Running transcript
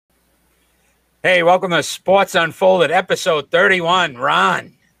Hey, welcome to Sports Unfolded, episode 31.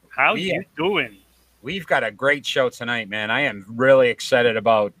 Ron, how you doing? We've got a great show tonight, man. I am really excited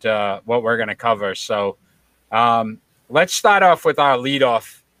about what we're going to cover. So let's start off with our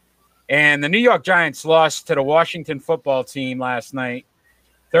leadoff. And the New York Giants lost to the Washington football team last night,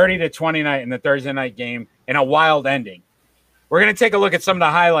 30-29 in the Thursday night game, in a wild ending. We're going to take a look at some of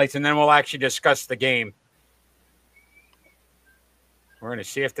the highlights, and then we'll actually discuss the game. We're going to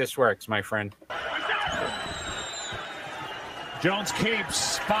see if this works, my friend. Jones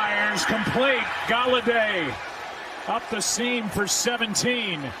keeps, fires, complete. Galladay up the seam for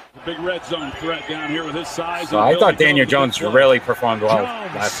 17. The big red zone threat down here with his size. So I thought Daniel Jones really performed well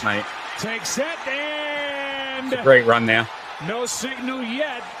last night. Takes it, and it's a great run there. No signal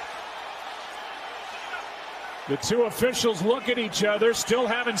yet. The two officials look at each other, still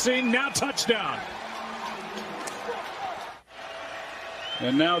haven't seen. Now touchdown.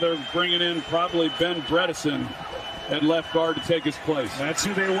 And now they're bringing in probably Ben Bredesen at left guard to take his place. That's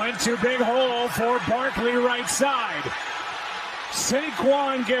who they went to. Big hole for Barkley right side.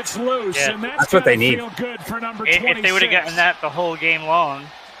 Saquon gets loose, and that's what they need. Feel good for number 26. If they would have gotten that the whole game long.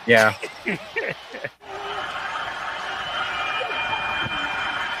 Yeah.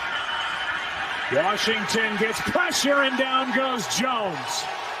 Washington gets pressure, and down goes Jones.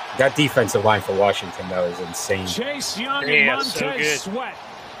 That defensive line for Washington, though, is insane. Chase Young and Montez Sweat.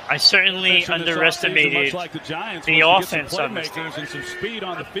 I certainly underestimated the offense on this team. And some speed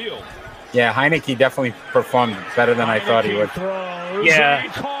on the field. Yeah, Heineke definitely performed better than I thought he would. Yeah.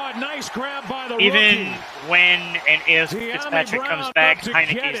 Nice grab by the Even rookie. when and if Fitzpatrick comes back,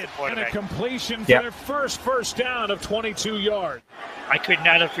 Heineke is the quarterback. And a completion for their first down of 22 yards. I could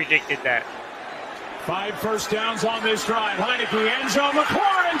not have predicted that. 5 first downs on this drive. Heineke, end zone,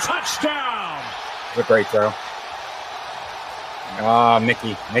 McLaurin, touchdown. It was a great throw. Oh,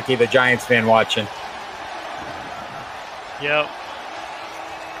 Mickey, the Giants fan watching. Yep.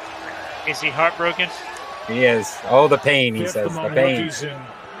 Is he heartbroken? He is. Oh, the pain, he says. The pain.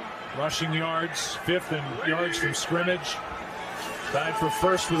 Rushing yards, 5th in yards from scrimmage. Tied for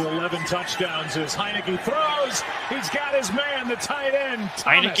first with 11 touchdowns as Heineke throws. He's got his man, the tight end,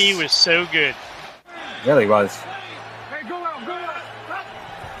 Thomas. Heineke was so good. Really was.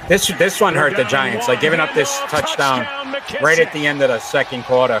 This one hurt the Giants, like giving up this touchdown right at the end of the second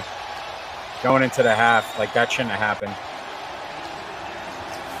quarter, going into the half. Like that shouldn't have happened.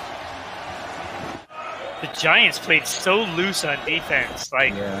 The Giants played so loose on defense.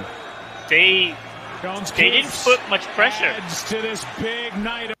 Like they didn't put much pressure. To this big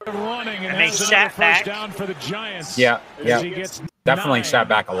night of running, and they sat back. Down for the Giants. Yeah. Definitely sat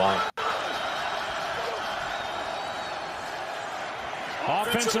back a lot.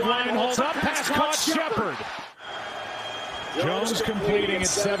 Offensive line holds up, pass caught, Shepard. Jones completing at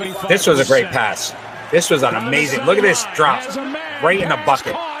 75%. This was a great pass. This was an amazing. Look at this drop right in the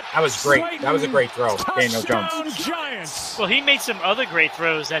bucket. That was great. That was a great throw, Daniel Jones. Well, he made some other great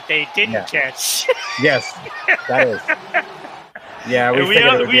throws that they didn't catch. Yes, that is. Yeah,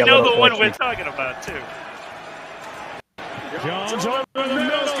 we know the one we're talking about too. Jones over the middle,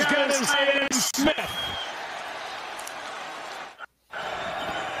 got his hand, Smith.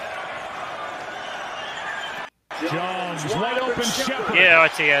 Jones, wide open Shepard. Yeah,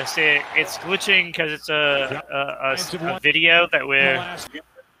 RTS. It's glitching because it's a video that we're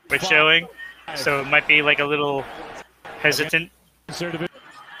showing, so it might be like a little hesitant.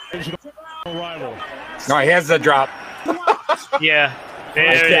 No, he has the drop. Yeah,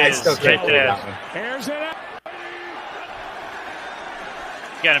 there it is. Right there.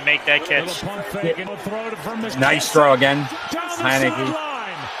 You gotta make that catch. Nice throw again, Heineke.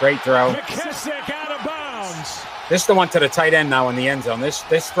 Great throw. This is the one to the tight end now in the end zone. This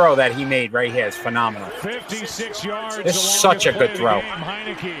throw that he made right here is phenomenal. 56 yards. This is such a good throw.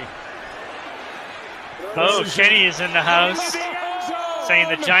 Oh, Kenny is in the house saying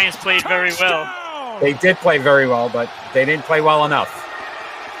the Giants played very well. They did play very well, but they didn't play well enough.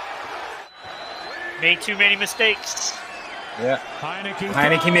 Made too many mistakes. Yeah.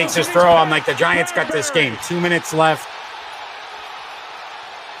 Heineke makes his throw. I'm like, the Giants got this game. 2 minutes left.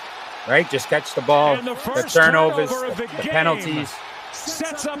 Right? Just catch the ball. The turnovers, the penalties.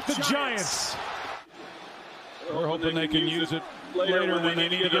 Sets up the Giants. We're hoping they can use it later when they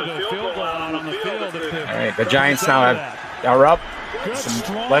need to get a field goal out on the field. All right, the Giants now are up.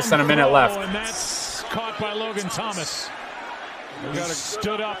 Less than a minute left. And that's caught by Logan Thomas.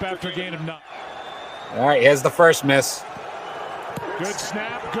 Stood up after gain of 9. All right, here's the first miss. Good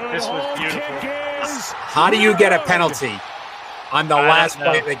snap. Good. This was beautiful. How do you get a penalty on the last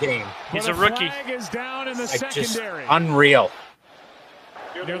play of the game? He's a rookie. Is down in the Like, just secondary. unreal.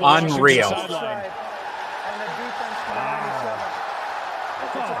 near the Washington Unreal. sideline.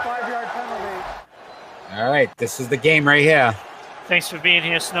 It's a 5-yard penalty. All right, this is the game right here. Thanks for being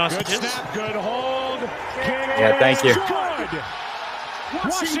here, Good Sausages. snap, good hold. Yeah, thank you. Good.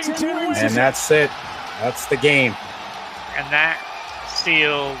 Washington wins And that's it. That's the game. And that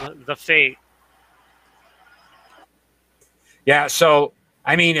sealed the fate. Yeah, so,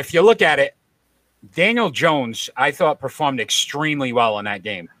 I mean, if you look at it, Daniel Jones, I thought, performed extremely well in that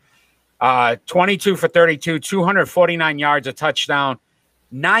game. 22 for 32, 249 yards, a touchdown,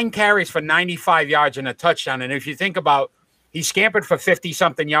 9 carries for 95 yards and a touchdown. And if you think about, he scampered for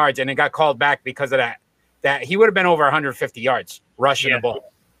 50-something yards and it got called back because of that he would have been over 150 yards rushing the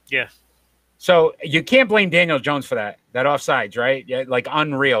ball. Yeah. So you can't blame Daniel Jones for that offsides, right? Yeah, like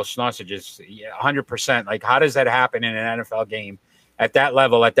unreal sausages, 100%. Like, how does that happen in an NFL game at that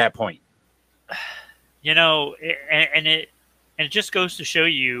level at that point? You know, it just goes to show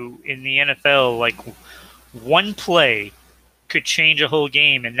you in the NFL, like, one play could change a whole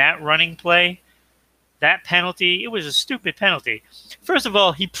game. And that running play, that penalty, it was a stupid penalty. First of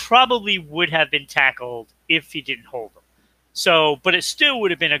all, he probably would have been tackled if he didn't hold him. So, but it still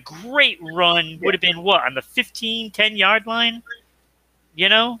would have been a great run. Would have been what, on the 10-yard line? You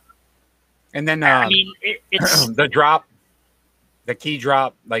know? And then I mean, it's the drop, the key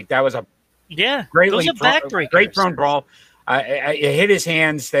drop, like that was a those are backbreakers. Great thrown ball. It hit his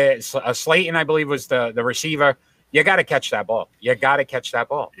hands. Slayton, I believe, was the receiver. You got to catch that ball. You got to catch that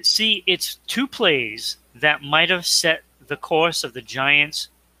ball. See, it's 2 plays that might have set the course of the Giants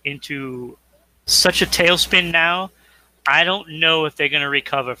into such a tailspin now. I don't know if they're going to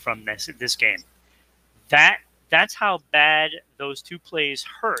recover from this game. That's how bad those 2 plays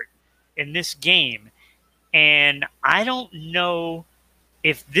hurt in this game. And I don't know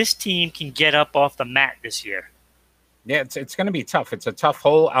if this team can get up off the mat this year. Yeah, it's going to be tough. It's a tough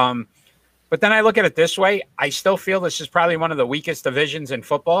hole. But then I look at it this way. I still feel this is probably one of the weakest divisions in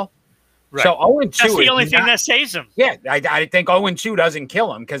football. Right. So 0-2 That's the only thing that saves them. Yeah, I think 0-2 doesn't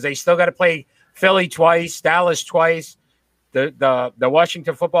kill them because they still got to play Philly twice, Dallas twice, the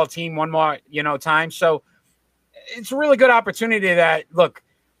Washington football team one more time. So it's a really good opportunity. That look,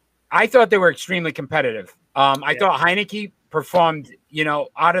 I thought they were extremely competitive. I thought Heineke performed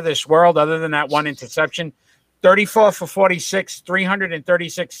out of this world. Other than that one interception, 34 for 46,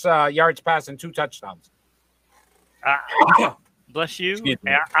 336 yards passing, 2 touchdowns. Bless you.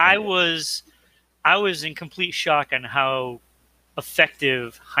 I was in complete shock on how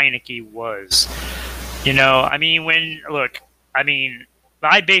effective Heineke was. I mean,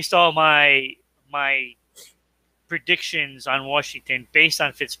 I based all my predictions on Washington based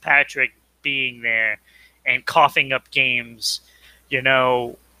on Fitzpatrick being there and coughing up games.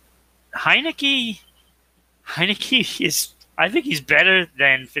 Heineke is, I think he's better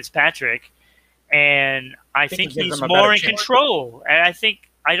than Fitzpatrick, and I think he's more in control. And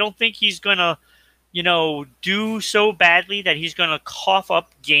I don't think he's gonna, do so badly that he's gonna cough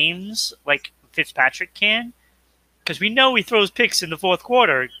up games like Fitzpatrick can, because we know he throws picks in the fourth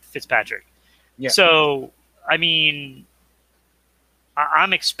quarter, Fitzpatrick. Yeah. So, I mean,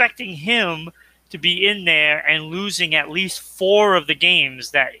 I'm expecting him to be in there and losing at least 4 of the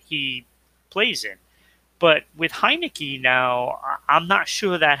games that he plays in. But with Heineke now, I'm not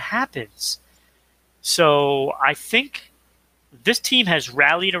sure that happens. So I think this team has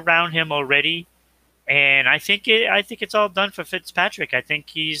rallied around him already, and I think it's all done for Fitzpatrick. I think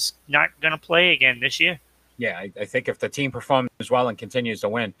he's not going to play again this year. Yeah, I think if the team performs well and continues to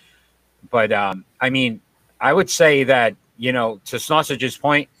win. But, I mean, I would say that, to Sausage's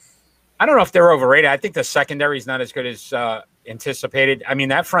point, I don't know if they're overrated. I think the secondary is not as good as anticipated. I mean,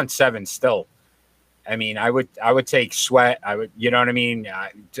 that front 7 still. I mean, I would take Sweat. I would, you know what I mean?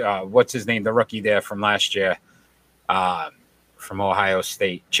 What's his name? The rookie there from last year from Ohio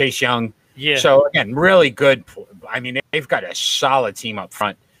State, Chase Young. Yeah. So, again, really good. I mean, they've got a solid team up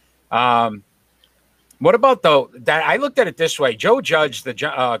front. What about, though, that I looked at it this way. Joe Judge,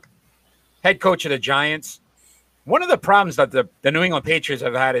 the head coach of the Giants, one of the problems that the New England Patriots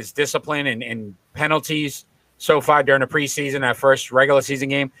have had is discipline and penalties so far during the preseason, that first regular season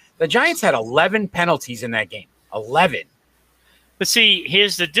game. The Giants had 11 penalties in that game. 11. But see,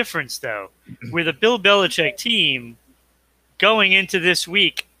 here's the difference, though. With a Bill Belichick team going into this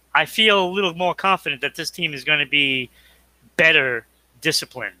week, I feel a little more confident that this team is going to be better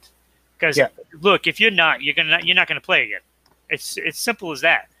disciplined. Because look, if you're not going to play again. It's simple as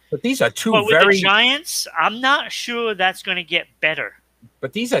that. But these are two with the Giants, I'm not sure that's going to get better.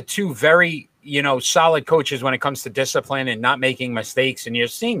 But these are 2 very, solid coaches when it comes to discipline and not making mistakes, and you're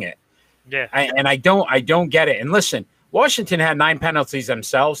seeing it. Yeah. I don't get it. And listen, Washington had 9 penalties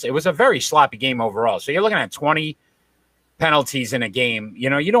themselves. It was a very sloppy game overall. So you're looking at 20 penalties in a game. You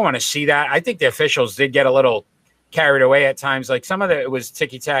know, you don't want to see that. I think the officials did get a little carried away at times. Like some of it was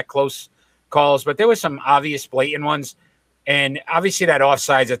ticky-tack, close calls, but there was some obvious blatant ones. And obviously that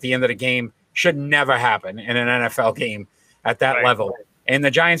offsides at the end of the game should never happen in an NFL game at that level. And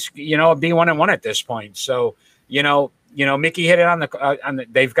the Giants, you know, be 1-1 at this point. So, you know, Mickey hit it on the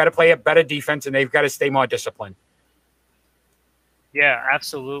they've got to play a better defense and they've got to stay more disciplined. Yeah,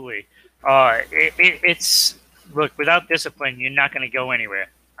 absolutely. It's look, without discipline, you're not going to go anywhere.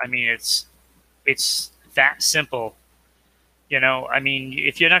 I mean, it's that simple. You know, I mean,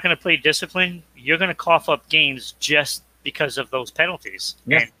 if you're not going to play discipline, you're going to cough up games just because of those penalties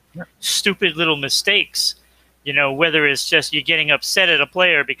and stupid little mistakes. You know, whether it's just you're getting upset at a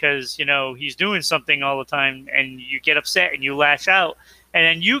player because, you know, he's doing something all the time and you get upset and you lash out and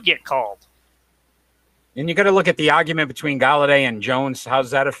then you get called. And you got to look at the argument between Golladay and Jones. How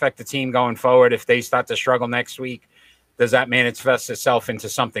does that affect the team going forward if they start to struggle next week? Does that manifest itself into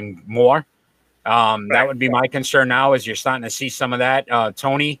something more? That would be my concern now as you're starting to see some of that.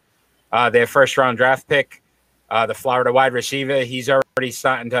 Tony, their first-round draft pick, the Florida wide receiver, he's already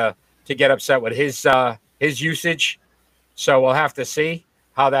starting to get upset with his usage. So we'll have to see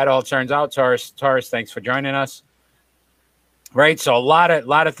how that all turns out. Taurus, thanks for joining us. Right, so a lot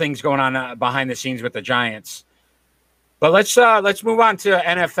of things going on behind the scenes with the Giants. But let's move on to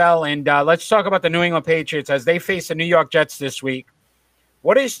NFL and let's talk about the New England Patriots as they face the New York Jets this week.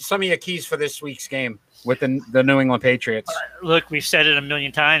 What is some of your keys for this week's game with the New England Patriots? Look, we've said it a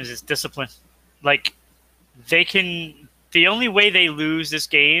million times. It's discipline. Like the only way they lose this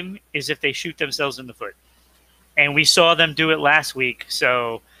game is if they shoot themselves in the foot, and we saw them do it last week.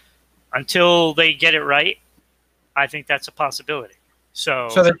 So until they get it right, I think that's a possibility. So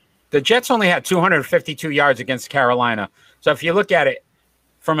the Jets only had 252 yards against Carolina. So if you look at it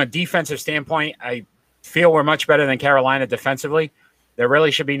from a defensive standpoint, I feel we're much better than Carolina defensively. There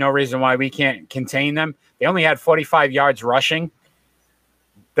really should be no reason why we can't contain them. They only had 45 yards rushing.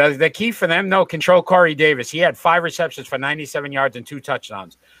 The key for them, though, control Corey Davis. He had 5 receptions for 97 yards and 2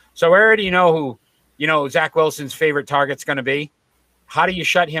 touchdowns. So we already know who, you know, Zach Wilson's favorite target's going to be. How do you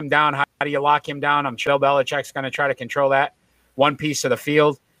shut him down? How do you lock him down? I'm sure Belichick's going to try to control that one piece of the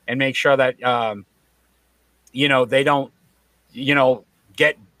field and make sure that, you know, they don't, you know,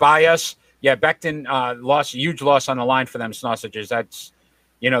 get by us. Yeah, Becton lost a huge loss on the line for them sausages. That's,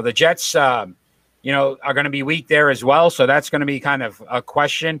 you know, the Jets, you know, are going to be weak there as well. So that's going to be kind of a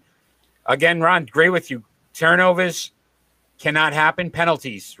question. Again, Ron, agree with you. Turnovers cannot happen.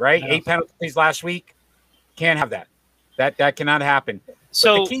 Penalties, right? 8 penalties last week. Can't have that. That cannot happen.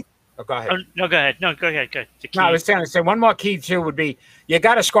 So, go ahead. No, go ahead. No, go ahead. Go. No, I was trying to say one more key too would be you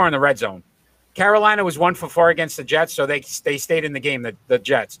got to score in the red zone. Carolina was 1 for 4 against the Jets, so they stayed in the game. The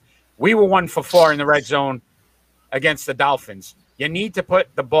Jets. We were 1 for 4 in the red zone against the Dolphins. You need to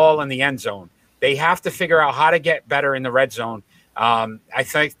put the ball in the end zone. They have to figure out how to get better in the red zone. I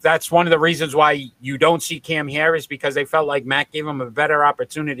think that's one of the reasons why you don't see Cam Harris, because they felt like Matt gave him a better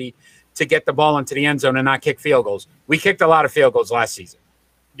opportunity to get the ball into the end zone and not kick field goals. We kicked a lot of field goals last season.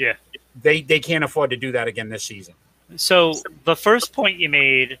 Yeah. They can't afford to do that again this season. So the first point you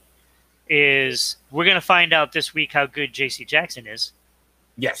made is we're going to find out this week how good J.C. Jackson is.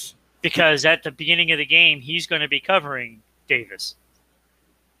 Yes. Because at the beginning of the game, he's going to be covering Davis.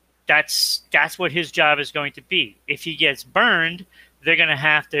 That's what his job is going to be. If he gets burned, they're going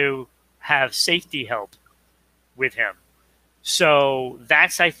to have safety help with him. So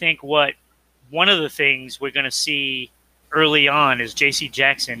that's, I think, what one of the things we're going to see early on is J.C.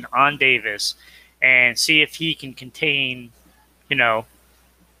 Jackson on Davis and see if he can contain, you know,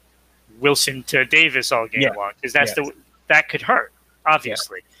 Wilson to Davis all game long, because that could hurt,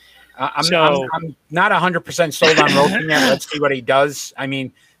 obviously. Yeah. I'm not 100% sold on Wilson yet. Let's see what he does. I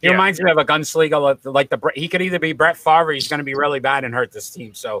mean, he reminds me of a gunslinger. He could either be Brett Favre, or he's going to be really bad and hurt this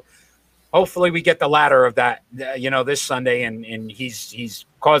team. So hopefully we get the latter of that, you know, this Sunday, and he's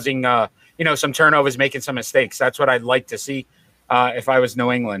causing, you know, some turnovers, making some mistakes. That's what I'd like to see if I was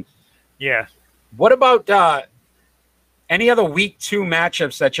New England. Yeah. What about any other week 2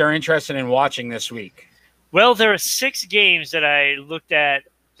 matchups that you're interested in watching this week? Well, there are 6 games that I looked at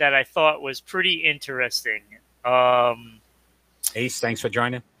that I thought was pretty interesting. Ace, thanks for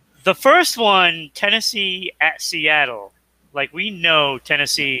joining. The first one, Tennessee at Seattle. Like, we know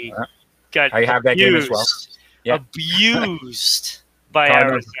Tennessee got I have that game as well. Abused by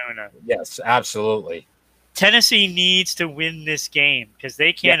Arizona. Yes, absolutely. Tennessee needs to win this game because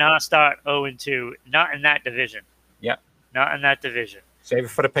they cannot start 0-2. Not in that division. Yep. Not in that division. Save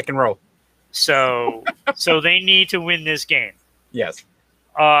it for the pick and roll. So they need to win this game. Yes.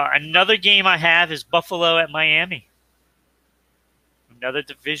 Another game I have is Buffalo at Miami. Another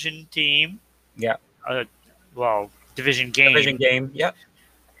division team. Yeah. Division game. Division game. Yep.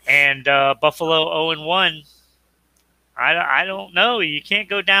 And Buffalo 0-1. I don't know. You can't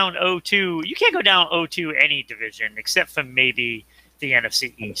go down 0-2. You can't go down 0-2 any division except for maybe the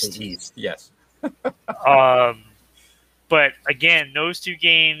NFC East. Yes. But again, those two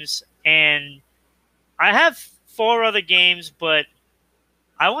games, and I have 4 other games, but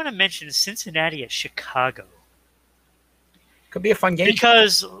I want to mention Cincinnati at Chicago. Could be a fun game.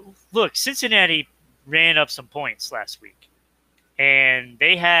 Because, look, Cincinnati ran up some points last week. And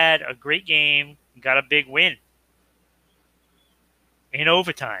they had a great game, got a big win in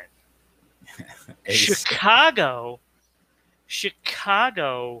overtime. Chicago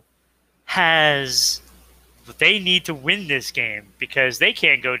has... They need to win this game because they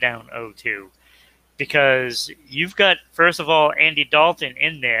can't go down 0-2. Because you've got, first of all, Andy Dalton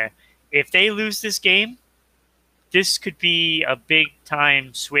in there. If they lose this game, this could be a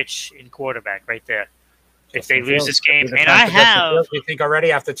big-time switch in quarterback right there. If they lose this game. And I have... You think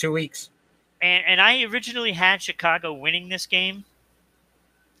already after 2 weeks? And I originally had Chicago winning this game.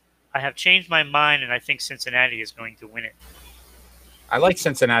 I have changed my mind, and I think Cincinnati is going to win it. I like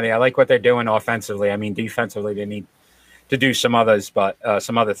Cincinnati. I like what they're doing offensively. I mean, defensively, they need to do some others, but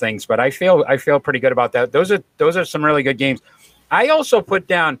some other things. But I feel pretty good about that. Those are some really good games. I also put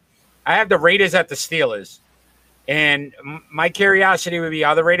down. I have the Raiders at the Steelers, and my curiosity would be: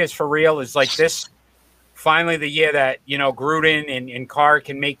 are the Raiders for real? Is like this finally the year that Gruden and Carr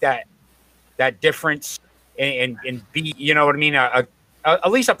can make that difference and be what I mean?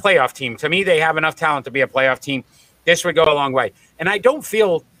 At least a playoff team. To me, they have enough talent to be a playoff team. This would go a long way. And I don't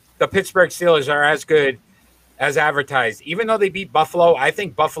feel the Pittsburgh Steelers are as good as advertised. Even though they beat Buffalo, I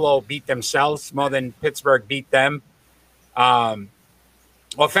think Buffalo beat themselves more than Pittsburgh beat them.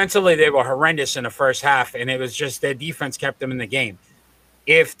 Offensively, they were horrendous in the first half, and it was just their defense kept them in the game.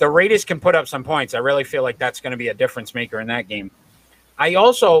 If the Raiders can put up some points, I really feel like that's going to be a difference maker in that game.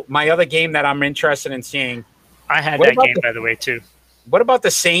 My other game that I'm interested in seeing. I had that game, by the way, too. What about the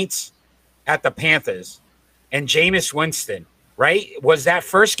Saints at the Panthers and Jameis Winston, right? Was that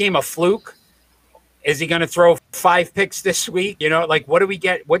first game a fluke? Is he going to throw 5 picks this week? What do we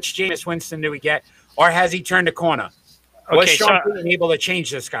get? Which Jameis Winston do we get? Or has he turned a corner? Was Sean Payton able to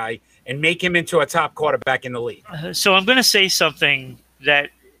change this guy and make him into a top quarterback in the league? So I'm going to say something that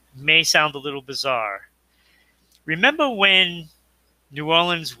may sound a little bizarre. Remember when New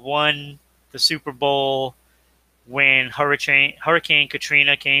Orleans won the Super Bowl when Hurricane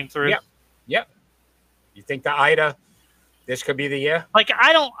Katrina came through? Yep. You think the Ida, this could be the year?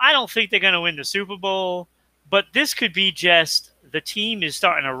 I don't think they're going to win the Super Bowl, but this could be just the team is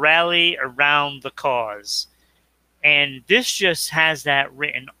starting to rally around the cause. And this just has that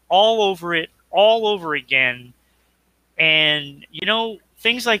written all over it, all over again. And,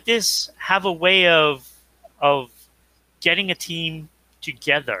 things like this have a way of getting a team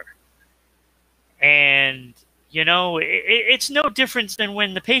together. And, it's no different than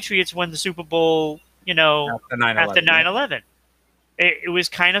when the Patriots won the Super Bowl, after 9/11. It was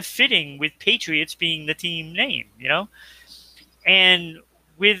kind of fitting with Patriots being the team name, And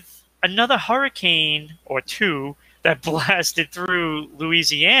with another hurricane or two that blasted through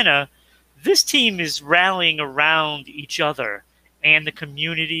Louisiana, this team is rallying around each other and the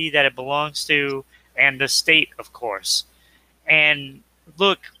community that it belongs to and the state, of course. And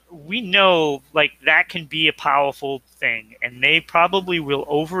look, we know that can be a powerful thing, and they probably will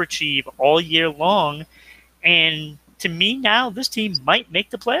overachieve all year long. And to me now, this team might make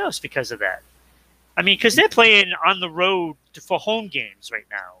the playoffs because of that. I mean, because they're playing on the road for home games right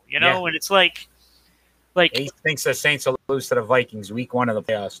now, and it's like he thinks the Saints will lose to the Vikings week 1 of the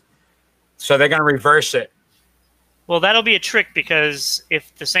playoffs. So they're going to reverse it. Well, that'll be a trick because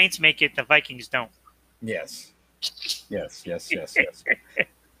if the Saints make it, the Vikings don't. Yes.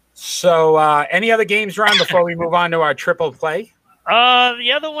 So any other games, Ron, before we move on to our triple play?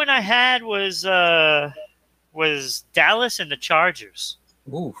 The other one I had was Dallas and the Chargers.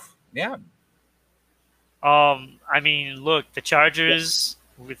 Oof. Yeah. I mean, look, the Chargers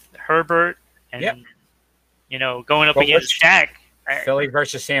with Herbert and going up against Dak. Philly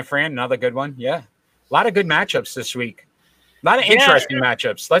versus San Fran, another good one. Yeah. A lot of good matchups this week. A lot of interesting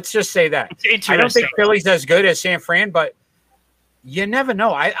matchups. Let's just say that. It's interesting. I don't think Philly's as good as San Fran, but you never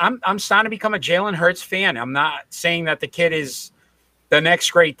know. I'm starting to become a Jalen Hurts fan. I'm not saying that the kid is the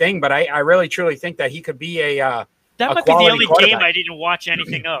next great thing, but I really truly think that he could be a that might be the only game I didn't watch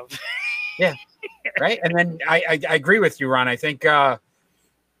anything of. Yeah. Right. And then I agree with you, Ron. I think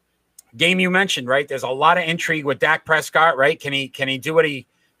game you mentioned, right? There's a lot of intrigue with Dak Prescott, right? Can he do what he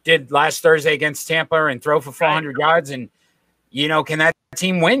did last Thursday against Tampa and throw for 400 yards? And, can that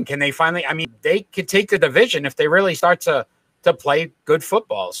team win? Can they finally – I mean, they could take the division if they really start to play good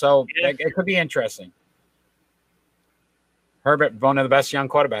football. So it could be interesting. Herbert, one of the best young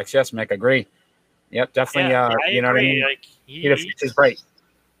quarterbacks. Yes, Mick, agree. Yep, definitely. I you know agree. what I mean? The future's bright.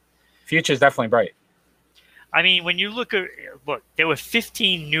 Future's definitely bright. I mean, when you look, there were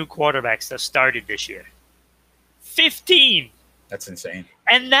 15 new quarterbacks that started this year. 15. That's insane.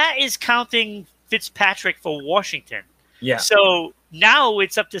 And that is counting Fitzpatrick for Washington. Yeah. So now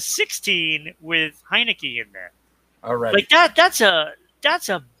it's up to 16 with Heineke in there. All right. Like that's a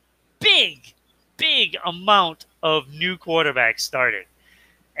big amount of new quarterbacks starting.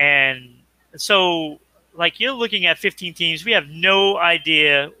 And so, like, you're looking at 15 teams. We have no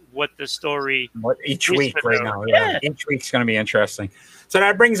idea what the story each week right now. Yeah. Each week's going to be interesting. So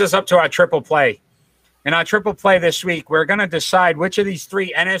that brings us up to our triple play. In our triple play this week, we're going to decide which of these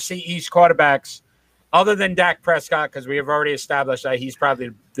 3 NFC East quarterbacks, other than Dak Prescott, because we have already established that he's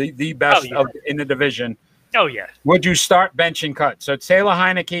probably the best in the division. Oh, yeah. Would you start, bench, and cut? So Taylor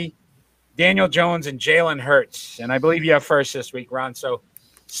Heineke, Daniel Jones, and Jalen Hurts. And I believe you have first this week, Ron. So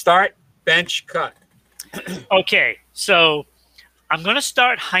start, bench, cut. Okay, so I'm going to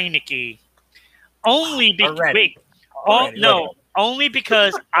start Heineke only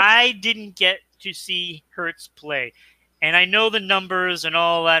because I didn't get to see Hurts play. And I know the numbers and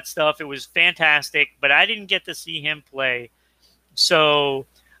all that stuff. It was fantastic, but I didn't get to see him play. So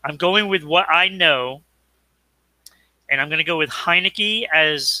I'm going with what I know. And I'm going to go with Heineke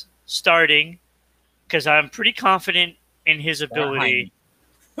as starting because I'm pretty confident in his ability.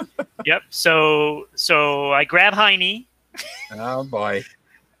 Yep. So I grab Heine. Oh, boy.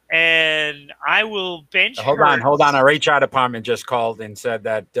 And I will bench Hold on. Our HR department just called and said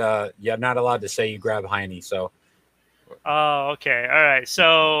that you're not allowed to say you grab Heine. So. Oh, okay. All right.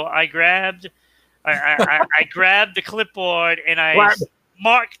 So I grabbed the clipboard and I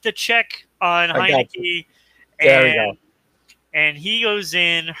marked the check on Heineke. There we go. And he goes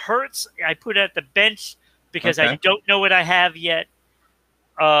in. Hurts, I put at the bench because I don't know what I have yet.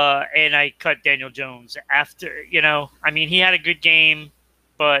 And I cut Daniel Jones after, I mean, he had a good game,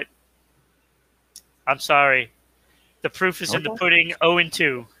 but I'm sorry. The proof is in the pudding,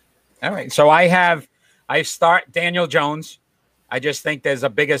 0-2. All right. So I start Daniel Jones. I just think there's a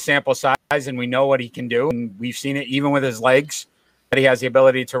bigger sample size and we know what he can do. And we've seen it even with his legs that he has the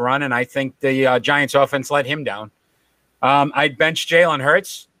ability to run. And I think the Giants offense let him down. I'd bench Jalen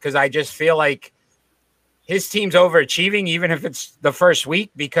Hurts because I just feel like his team's overachieving, even if it's the first week,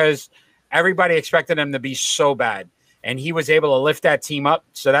 because everybody expected him to be so bad. And he was able to lift that team up.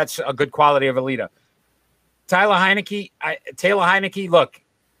 So that's a good quality of a leader. Taylor Heineke, look,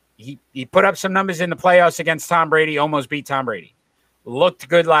 he put up some numbers in the playoffs against Tom Brady, almost beat Tom Brady. Looked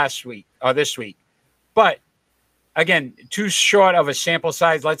good this week. But, again, too short of a sample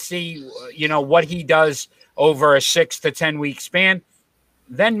size. Let's see, what he does over a 6 to 10 week span.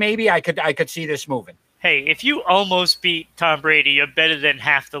 Then maybe I could see this moving. Hey, if you almost beat Tom Brady, you're better than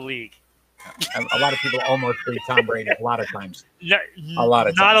half the league. A lot of people almost beat Tom Brady a lot of times. Not a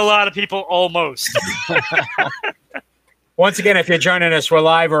lot of people almost. Once again, if you're joining us, we're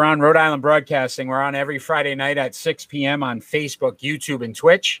live. We're on Rhode Island Broadcasting. We're on every Friday night at 6 p.m. on Facebook, YouTube, and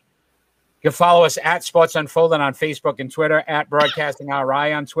Twitch. You can follow us at Sports Unfolded on Facebook and Twitter, at Broadcasting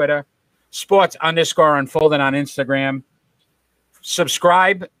RI on Twitter, Sports_Unfolded on Instagram.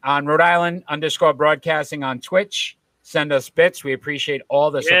 Subscribe on Rhode Island _Broadcasting on Twitch. Send us bits. We appreciate all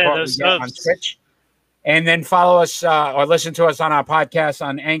the support we get on Twitch. And then follow us or listen to us on our podcast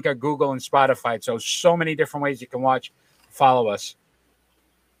on Anchor, Google, and Spotify. So many different ways you can watch. Follow us.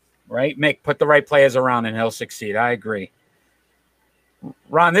 Right? Mick, put the right players around and he'll succeed. I agree.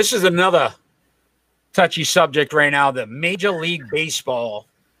 Ron, this is another touchy subject right now. The Major League Baseball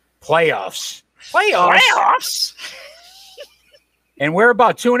playoffs. Playoffs? And we're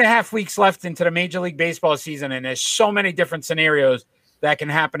about 2.5 weeks left into the Major League Baseball season, and there's so many different scenarios that can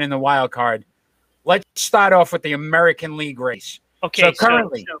happen in the wild card. Let's start off with the American League race. Okay, so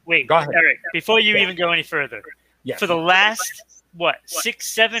currently, wait, go ahead. Eric, before you even go any further, for the last,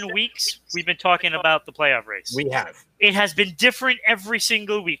 6-7 weeks, we've been talking about the playoff race. We have. It has been different every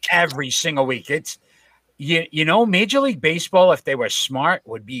single week. Every single week. It's, Major League Baseball, if they were smart,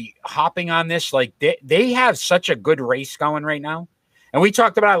 would be hopping on this. Like, they have such a good race going right now. And we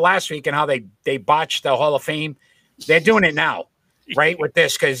talked about it last week and how they botched the Hall of Fame. They're doing it now, right, with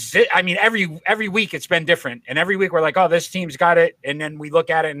this. Because, every week it's been different. And every week we're like, oh, this team's got it. And then we look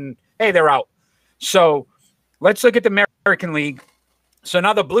at it and, hey, they're out. So let's look at the American League. So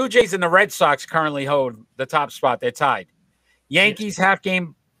now the Blue Jays and the Red Sox currently hold the top spot. They're tied. Yankees half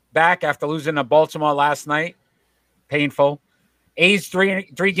game back after losing to Baltimore last night. Painful. A's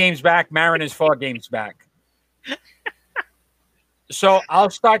three games back. Mariners 4 games back. So I'll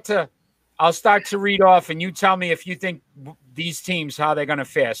start to read off, and you tell me if you think these teams how they're going to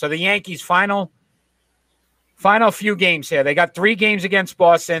fare. So the Yankees final few games here. They got 3 games against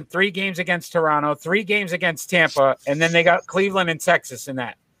Boston, 3 games against Toronto, 3 games against Tampa, and then they got Cleveland and Texas in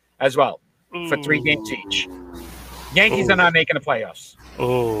that as well for 3 games each. Yankees are not making the playoffs.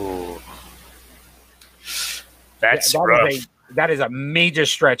 Oh, that's rough. That is a major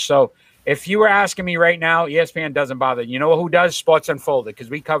stretch. So if you were asking me right now, ESPN doesn't bother. You know who does? Sports Unfolded, because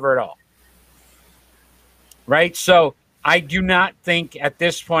we cover it all. Right? So I do not think at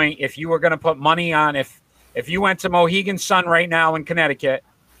this point, if you were going to put money on, if you went to Mohegan Sun right now in Connecticut,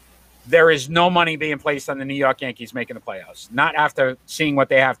 there is no money being placed on the New York Yankees making the playoffs, not after seeing what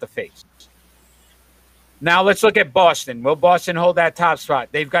they have to face. Now let's look at Boston. Will Boston hold that top spot?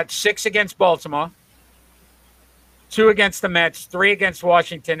 They've got 6 against Baltimore, 2 against the Mets, 3 against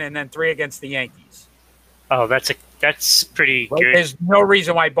Washington, and then 3 against the Yankees. Oh, that's pretty good. There's no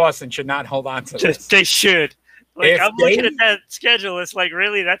reason why Boston should not hold on to this. They should. I'm looking at that schedule. It's like,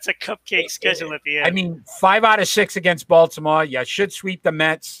 really, that's a cupcake schedule at the end. I mean, 5 out of 6 against Baltimore. You should sweep the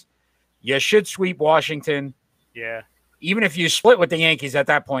Mets. You should sweep Washington. Yeah. Even if you split with the Yankees at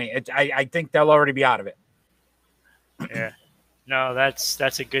that point, I think they'll already be out of it. Yeah. No,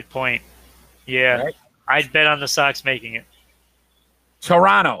 that's a good point. Yeah. Right? I'd bet on the Sox making it.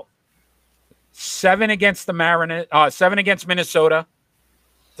 Toronto, 7 against the Mariners, 7 against Minnesota,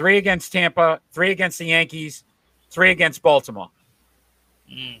 3 against Tampa, 3 against the Yankees, 3 against Baltimore.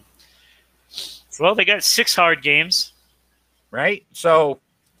 Well, they got 6 hard games, right? So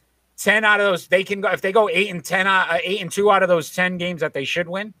 10 out of those they can go. If they go 8-2 out of those 10 games that they should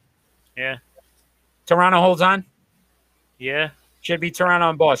win. Yeah. Toronto holds on. Yeah. Should be Toronto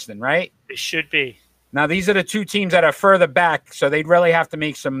and Boston, right? It should be. Now, these are the 2 teams that are further back, so they'd really have to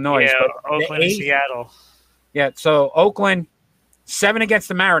make some noise. Yeah, Oakland and Seattle. Yeah, so Oakland, 7 against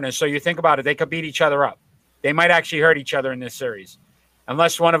the Mariners. So you think about it, they could beat each other up. They might actually hurt each other in this series,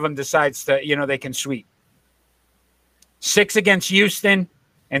 unless one of them decides to, they can sweep. 6 against Houston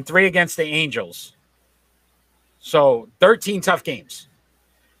and 3 against the Angels. So 13 tough games.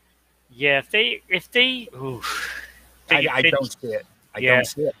 Yeah, if they I don't see it. I don't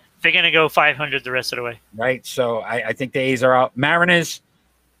see it. They're going to go 500 the rest of the way. Right. So I think the A's are out. Mariners,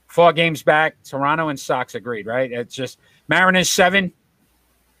 4 games back. Toronto and Sox agreed, right? It's just Mariners 7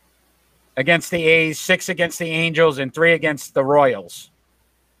 against the A's, 6 against the Angels, and 3 against the Royals.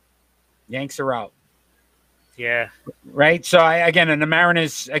 Yanks are out. Yeah. Right. So in the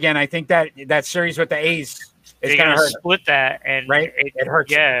Mariners, I think that series with the A's is going to hurt. Split that, and right. It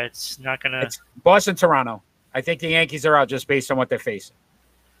hurts. Yeah, it's not going to. It's Boston, Toronto. I think the Yankees are out just based on what they're facing.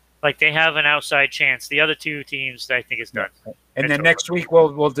 Like, they have an outside chance. The other 2 teams, I think, is done. And then next week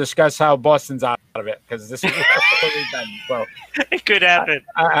we'll discuss how Boston's out of it, because this is done. So it could happen.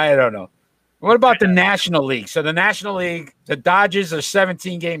 I don't know. What about the National League? So the National League, the Dodgers are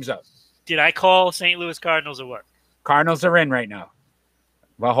 17 games up. Did I call St. Louis Cardinals or what? Cardinals are in right now.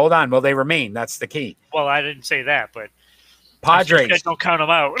 Well, hold on. Will they remain? That's the key. Well, I didn't say that, but Padres. Don't count them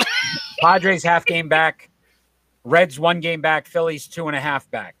out. Padres half game back. Reds 1 game back. Phillies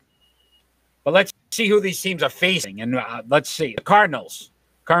 2.5 back. But let's see who these teams are facing. And let's see. The Cardinals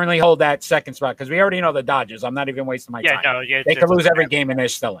currently hold that 2nd spot, because we already know the Dodgers. I'm not even wasting my time. They could lose every game and they're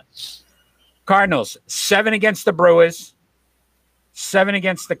still in. Cardinals, 7 against the Brewers, 7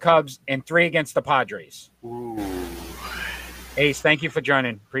 against the Cubs, and 3 against the Padres. Ooh. Ace, thank you for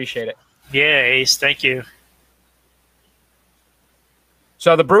joining. Appreciate it. Yeah, Ace, thank you.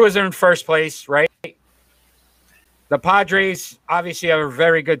 So the Brewers are in first place, right? The Padres obviously are a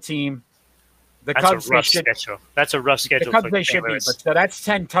very good team. The Cubs, schedule. That's a rough schedule. The Cubs, they should be, but so that's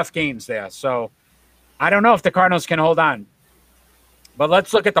 10 tough games there. So I don't know if the Cardinals can hold on. But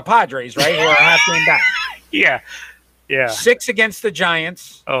let's look at the Padres, right? Who are half game back. Yeah. 6 against the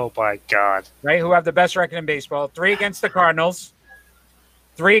Giants. Oh, my God. Right, who have the best record in baseball. 3 against the Cardinals.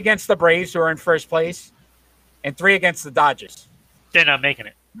 3 against the Braves, who are in first place. And 3 against the Dodgers. They're not making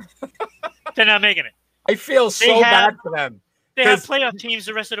it. They're not making it. I feel so bad for them. They have playoff teams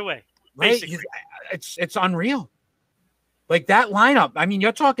the rest of the way. Right? It's unreal. Like, that lineup. I mean,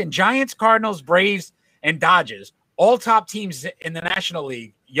 you're talking Giants, Cardinals, Braves, and Dodgers. All top teams in the National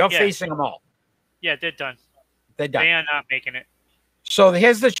League. You're facing them all. Yeah, they're done. They're done. They are not making it. So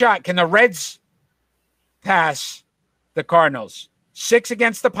here's the shot. Can the Reds pass the Cardinals? 6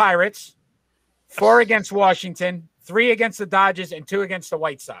 against the Pirates, 4 against Washington, 3 against the Dodgers, and 2 against the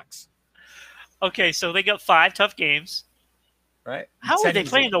White Sox. Okay, so they got 5 tough games. Right? How are they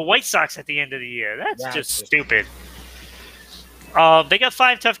playing the White Sox at the end of the year? That's just stupid. They got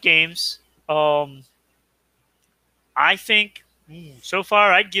 5 tough games. I think so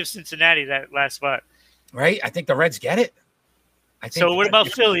far I'd give Cincinnati that last spot. Right? I think the Reds get it. So what about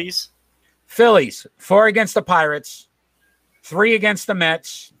Phillies? Phillies, 4 against the Pirates, 3 against the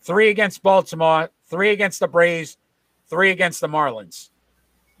Mets, 3 against Baltimore, 3 against the Braves, 3 against the Marlins.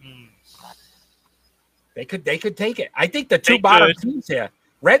 They could take it. I think the 2 bottom teams here,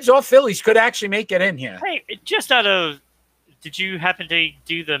 Reds or Phillies, could actually make it in here. Hey, just out of, did you happen to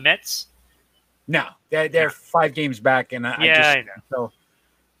do the Mets? No, they're 5 games back, and I know.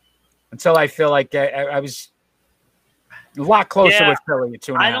 Until I feel like I was a lot closer with Philly at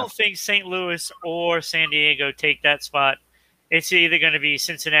 2.5. I don't think St. Louis or San Diego take that spot. It's either going to be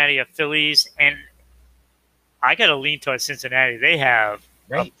Cincinnati or Phillies, and I got to lean towards Cincinnati. They have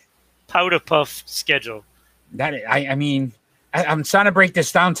a powder puff schedule. I mean, I'm trying to break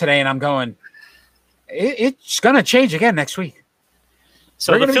this down today, and I'm going, it's going to change again next week.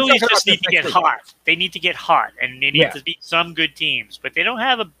 So the Phillies just need to get hot. They need to get hot, and they need to beat some good teams, but they don't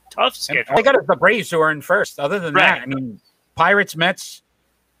have a tough schedule. They got the Braves who are in first. Other than that, I mean, Pirates, Mets,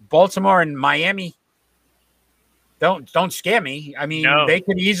 Baltimore, and Miami don't scare me. I mean, they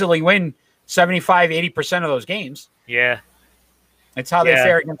could easily win 75-80% of those games. Yeah. It's how they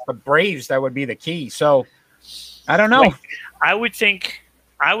fare against the Braves that would be the key. So, I don't know. I would think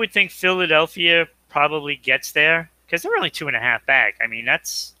Philadelphia probably gets there because they're only 2.5 back. I mean,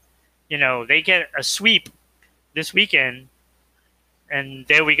 that's, they get a sweep this weekend, and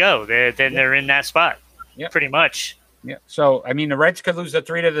there we go. They're in that spot, pretty much. Yeah. So, I mean, the Reds could lose the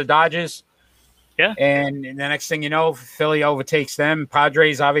 3 to the Dodgers. Yeah. And the next thing you know, Philly overtakes them.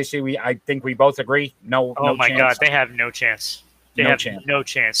 Padres, obviously, I think we both agree. No my chance. God, they have no chance. They have no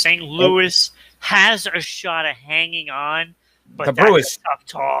chance. St. Louis has a shot of hanging on, but the Brewers,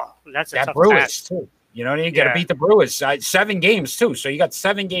 that's a tough Brewers task. too. You got to beat the Brewers. 7 games too, so you got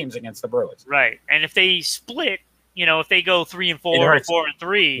 7 games against the Brewers. Right, and if they split, if they go 3-4 or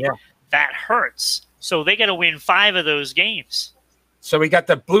 4-3, that hurts. So they got to win 5 of those games. So we got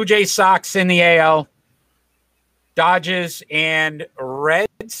the Blue Jays, Sox in the AL, Dodgers, and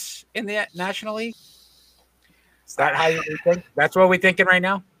Reds in the National League. Is that how you think? That's what we're thinking right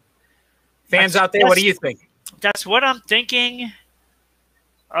now? Fans out there, what do you think? That's what I'm thinking.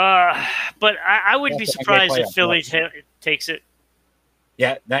 But I wouldn't be surprised if Philly takes it.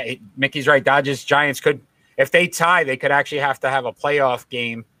 Yeah, Mickey's right. Dodgers, Giants could, if they tie, they could actually have to have a playoff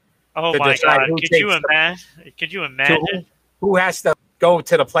game. Oh, my God. Could you imagine? Who has to go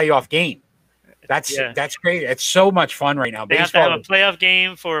to the playoff game? That's great. It's so much fun right now. They have to have a playoff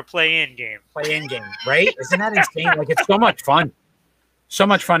game for a play-in game. Play-in game, right? Isn't that insane? Like, it's so much fun. So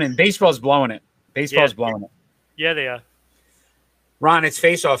much fun, and baseball's blowing it. Blowing it. Yeah, they are. Ron, it's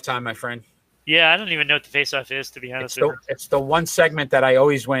face-off time, my friend. Yeah, I don't even know what the face-off is, to be honest with you. It's the one segment that I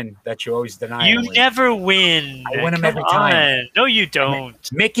always win that you always deny. You never win. I win them every time. No, you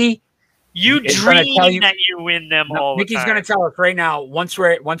don't. Mickey, you dream that you win them all the time. Mickey's going to tell us right now, once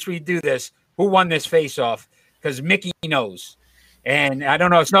we do this, who won this face-off, because Mickey knows. And I don't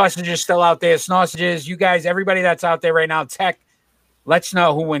know if Sausage is still out there. Sausages, you guys, everybody that's out there right now, tech, let's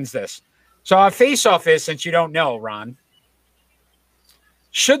know who wins this. So our face-off is, since you don't know, Ron,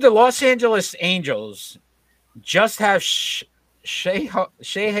 should the Los Angeles Angels just have Shohei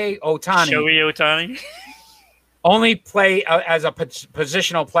Ohtani only play as a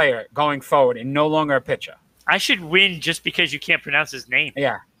positional player going forward and no longer a pitcher? I should win just because you can't pronounce his name.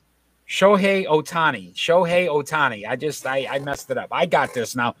 Yeah. Shohei Ohtani. I messed it up. I got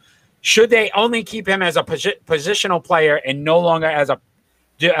this now. Should they only keep him as a positional player and no longer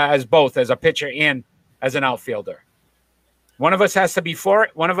as both as a pitcher and as an outfielder? One of us has to be for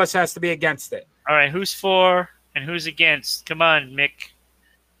it. One of us has to be against it. All right, who's for and who's against? Come on, Mick.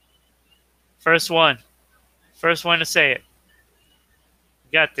 First one to say it.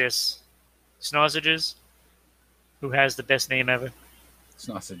 You got this. Sausages, who has the best name ever?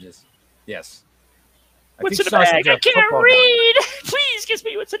 Sausages. Yes. What's in the bag? I can't read. Please give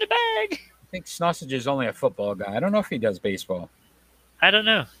me what's in the bag. I think Sausage is only a football guy. I don't know if he does baseball. I don't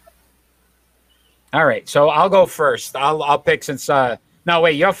know. All right, so I'll go first. I'll pick since no,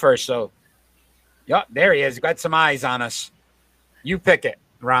 wait, you're first. So, yep, there he is. Got some eyes on us. You pick it,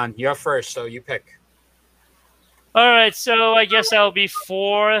 Ron. You're first, so you pick. All right, so I guess I'll be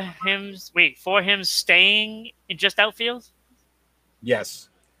for him. Wait, for him staying in just outfield? Yes.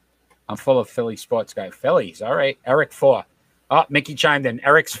 I'm full of Philly sports guy. Phillies, all right. Eric for. Oh, Mickey chimed in.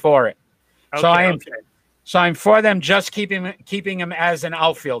 Eric's for it. Okay, so I am. Okay. So I'm for them just keeping him as an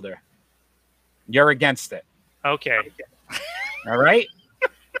outfielder. You're against it. Okay. All right.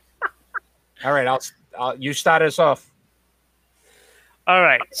 All right. You start us off. All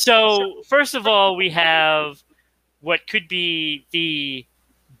right. So first of all, we have what could be the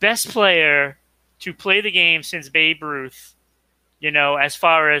best player to play the game since Babe Ruth, as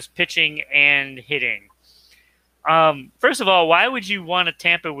far as pitching and hitting. First of all, why would you want to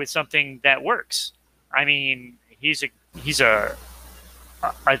tamper with something that works? I mean, he's a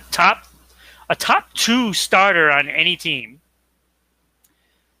top 2 starter on any team.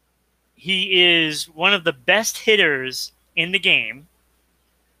 He is one of the best hitters in the game.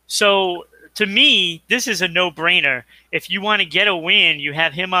 So to me, this is a no-brainer. If you want to get a win, you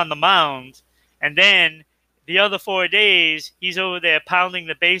have him on the mound, and then the other 4 days, he's over there pounding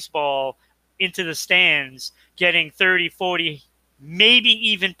the baseball into the stands, getting 30, 40, maybe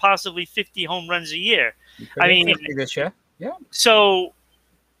even possibly 50 home runs a year. I mean, this year. Yeah. So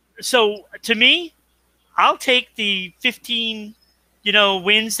to me, I'll take the 15,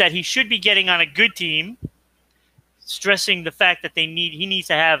 wins that he should be getting on a good team, stressing the fact that he needs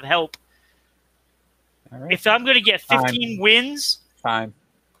to have help. All right. If I'm going to get 15 wins. Time.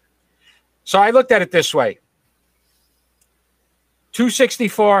 So I looked at it this way.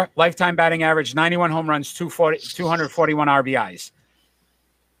 264 lifetime batting average, 91 home runs, 241 RBIs.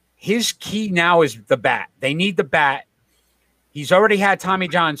 His key now is the bat. They need the bat. He's already had Tommy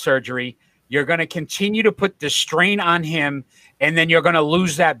John surgery. You're going to continue to put the strain on him, and then you're going to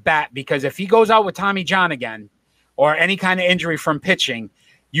lose that bat, because if he goes out with Tommy John again or any kind of injury from pitching,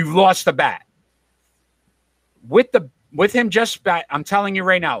 you've lost the bat. With him just bat, I'm telling you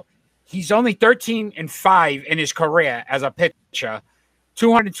right now, he's only 13-5 in his career as a pitcher,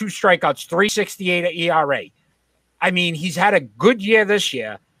 202 strikeouts, 3.68 ERA. I mean, he's had a good year this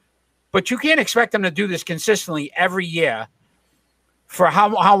year, but you can't expect him to do this consistently every year for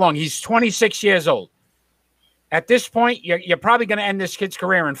how long? He's 26 years old. At this point, you're probably going to end this kid's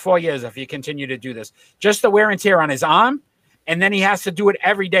career in 4 years if you continue to do this. Just the wear and tear on his arm, and then he has to do it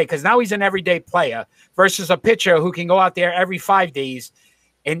every day, because now he's an everyday player versus a pitcher who can go out there every 5 days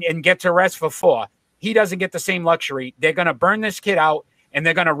and get to rest for 4. He doesn't get the same luxury. They're going to burn this kid out, and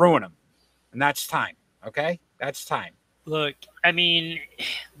they're going to ruin him. And that's time, okay? That's time. Look, I mean,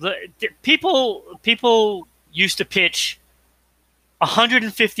 people used to pitch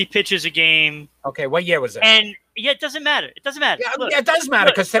 150 pitches a game. Okay, what year was it? And it doesn't matter. It doesn't matter. Yeah, look, it does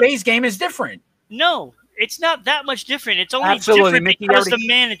matter, because today's game is different. No, it's not that much different. It's only Absolutely. different because the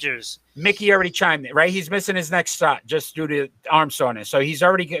managers. Mickey already chimed in, right? He's missing his next shot just due to arm soreness. So he's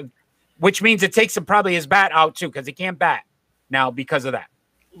already, which means it takes him probably his bat out too, because he can't bat now because of that.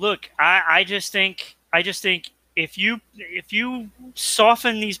 Look, I just think if you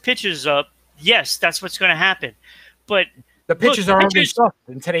soften these pitches up, yes, that's what's going to happen. But the pitches are already soft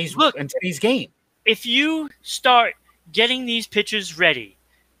in today's game. If you start getting these pitchers ready,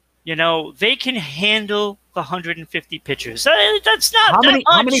 they can handle the 150 pitches. That's not how that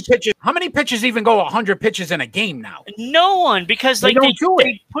much. How many pitches even go 100 pitches in a game now? No one, because they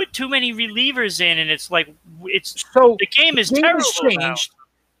put too many relievers in, and the game is terrible now.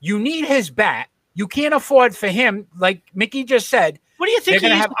 You need his bat. You can't afford for him, like Mickey just said. What do you think he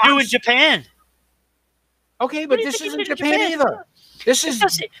used to do in Japan? Okay, but this isn't Japan either. This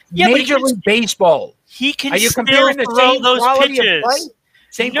is Major League Baseball. He can. Are you comparing the same those quality pitches. of play?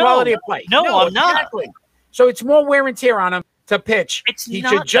 Same quality of play? No, I'm not. Exactly. So it's more wear and tear on him to pitch. He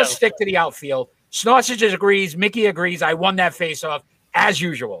should just stick to the outfield. Snorsage agrees. Mickey agrees. I won that face-off as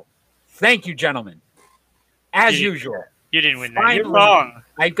usual. Thank you, gentlemen. As usual. You didn't win that. Finally, you're wrong.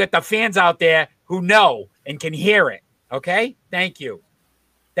 I've got the fans out there who know and can hear it. Okay? Thank you.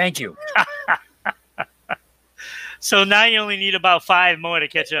 Thank you. So now you only need about 5 more to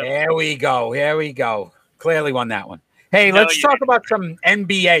catch up. Here we go. Clearly won that one. Hey, let's talk about some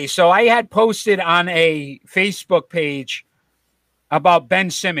NBA. So I had posted on a Facebook page about Ben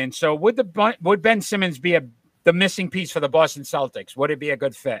Simmons. So would Ben Simmons be the missing piece for the Boston Celtics? Would it be a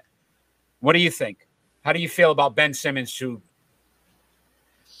good fit? What do you think? How do you feel about Ben Simmons too?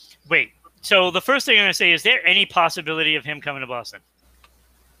 Wait. So the first thing I'm going to say, is there any possibility of him coming to Boston?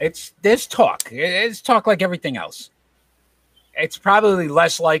 There's talk. It's talk like everything else. It's probably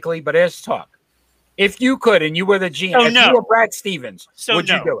less likely, but there's talk. If you could, and you were the GM, if you were Brad Stevens, would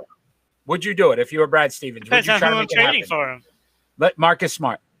you do it? Would you do it if you were Brad Stevens? Depends would you try on to who make I'm it trading happen? for him. Let Marcus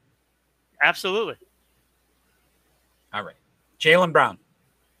Smart. Absolutely. All right. Jaylen Brown.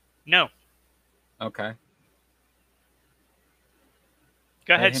 No. Okay.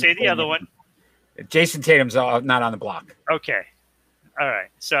 Go ahead. Say the other one. Jason Tatum's not on the block. Okay. All right.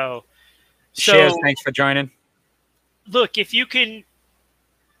 So So, Cheers, thanks for joining. Look, if you can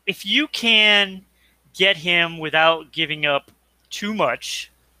get him without giving up too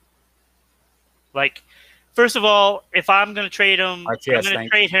much, like, first of all, if I'm going to trade him, I'm going to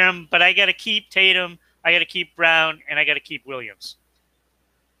trade him, but I got to keep Tatum, I got to keep Brown, and I got to keep Williams.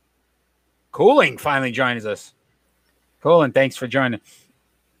 Cooling finally joins us. Cooling, thanks for joining.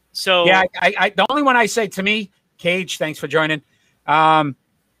 So yeah, I the only one I say to me, Cage, thanks for joining. I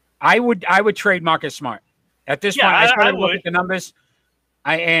would trade Marcus Smart at this point. I started looking at the numbers.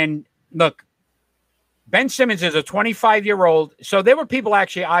 And look, Ben Simmons is a 25-year-old. So there were people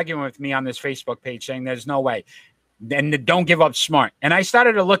actually arguing with me on this Facebook page saying there's no way. And don't give up Smart. And I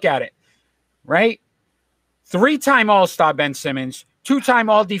started to look at it, right? 3-time All-Star Ben Simmons, 2-time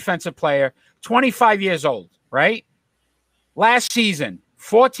All-Defensive Player, 25 years old, right? Last season,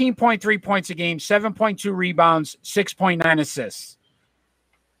 14.3 points a game, 7.2 rebounds, 6.9 assists.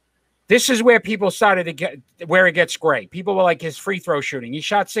 This is where people started to get where it gets gray. People were like his free throw shooting. He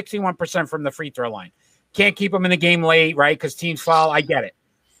shot 61% from the free throw line. Can't keep him in the game late, right? Because teams foul. I get it.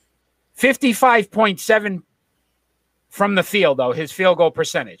 55.7 from the field, though, his field goal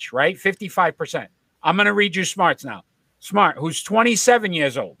percentage, right? 55%. I'm going to read you Smart's now. Smart, who's 27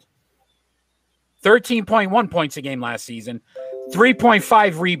 years old. 13.1 points a game last season.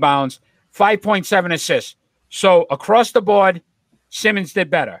 3.5 rebounds. 5.7 assists. So across the board, Simmons did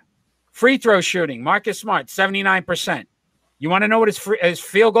better. Free throw shooting, Marcus Smart, 79%. You want to know what his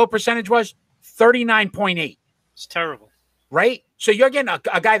field goal percentage was? 39.8. It's terrible. Right? So you're getting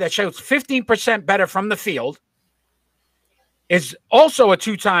a guy that shows 15% better from the field, is also a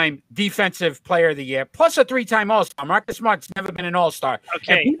 2-time Defensive Player of the Year, plus a 3-time All-Star. Marcus Smart's never been an All-Star.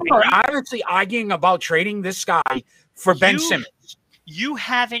 Okay. And people are honestly arguing about trading this guy for Ben Simmons. You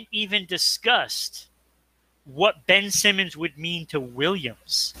haven't even discussed what Ben Simmons would mean to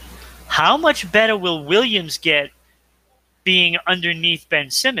Williams. How much better will Williams get being underneath Ben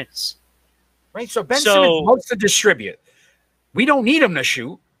Simmons? Right, so Ben Simmons wants to distribute. We don't need him to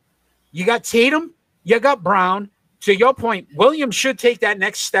shoot. You got Tatum, you got Brown. To your point, Williams should take that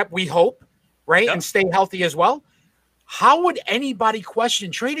next step, we hope, right, and stay healthy as well. How would anybody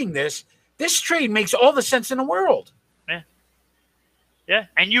question trading this? This trade makes all the sense in the world. Yeah. Yeah,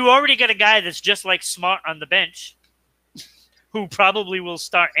 and you already got a guy that's just like Smart on the bench, who probably will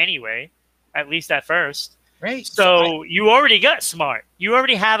start anyway, at least at first. Right. So you already got Smart. You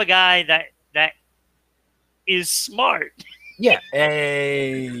already have a guy that is smart. Yeah.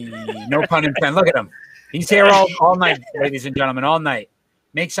 Hey, no pun intended. Look at him. He's here all night, ladies and gentlemen, all night.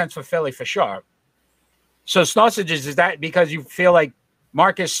 Makes sense for Philly for sure. So, Sausages, is that because you feel like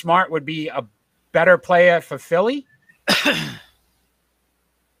Marcus Smart would be a better player for Philly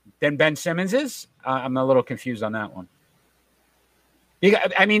than Ben Simmons is? I'm a little confused on that one.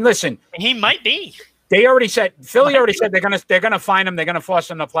 I mean, listen. He might be. They already said Philly already said they're gonna fine him. They're gonna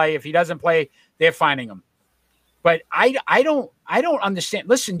force him to play. If he doesn't play, they're fining him. But I don't understand.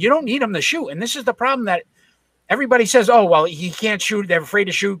 Listen, you don't need him to shoot, and this is the problem that everybody says. Oh well, he can't shoot. They're afraid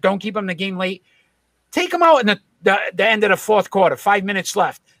to shoot. Don't keep him in the game late. Take him out in the end of the fourth quarter. 5 minutes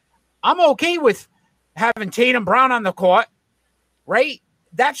left. I'm okay with having Tatum Brown on the court, right?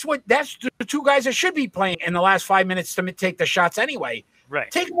 That's the two guys that should be playing in the last 5 minutes to take the shots anyway. Right.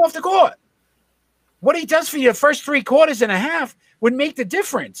 Take him off the court. What he does for you the first 3 quarters and a half would make the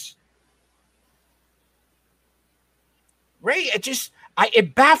difference. Right?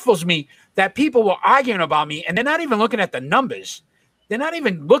 It baffles me that people were arguing about me and they're not even looking at the numbers. They're not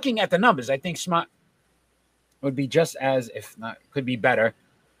even looking at the numbers. I think Smart would be just as, if not, could be better.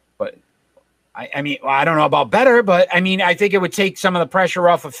 But I mean, I don't know about better, but I mean, I think it would take some of the pressure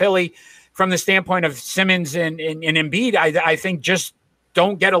off of Philly from the standpoint of Simmons and Embiid. I think just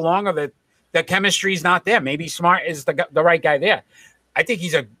don't get along with it. The chemistry's not there. Maybe Smart is the right guy there. I think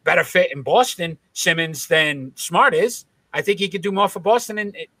he's a better fit in Boston, Simmons, than Smart is. I think he could do more for Boston,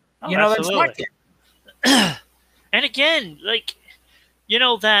 and than Smart can. And again, like,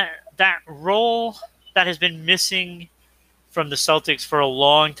 that role that has been missing from the Celtics for a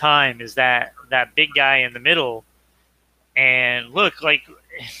long time is that big guy in the middle. And look, like,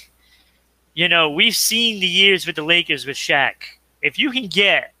 we've seen the years with the Lakers with Shaq. If you can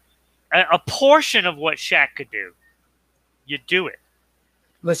get a portion of what Shaq could do, you do it.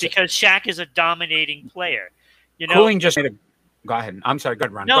 Listen, because Shaq is a dominating player. Cooling just made go ahead. I'm sorry.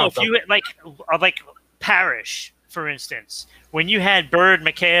 Good run. No, you like Parrish, for instance, when you had Bird,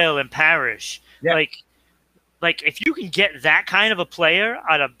 McHale, and Parrish, like if you can get that kind of a player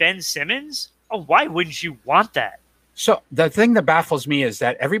out of Ben Simmons, why wouldn't you want that? So the thing that baffles me is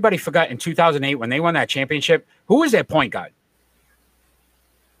that everybody forgot in 2008 when they won that championship, who was their point guard?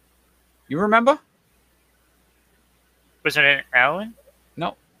 You remember? Was it Allen?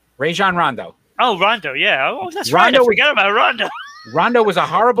 No. Rajon Rondo. Oh, Rondo, yeah. Oh, that's Rondo right. I forgot about Rondo. Rondo was a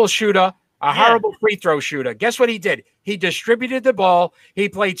horrible shooter, horrible free throw shooter. Guess what he did? He distributed the ball. He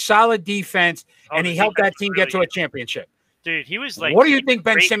played solid defense, and he helped that team get to a championship. Dude, he was like. What do you think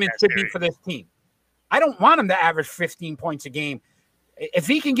Ben Simmons should be for this team? I don't want him to average 15 points a game. If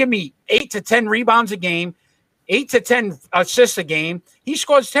he can give me 8 to 10 rebounds a game, 8 to 10 assists a game, he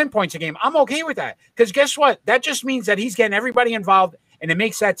scores 10 points a game. I'm okay with that. Because guess what? That just means that he's getting everybody involved, and it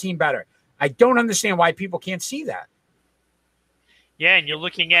makes that team better. I don't understand why people can't see that. Yeah, and you're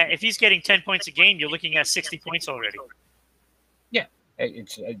looking at, if he's getting 10 points a game, you're looking at 60 points already. Yeah,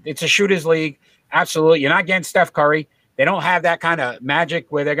 it's a shooter's league. Absolutely. You're not getting Steph Curry. They don't have that kind of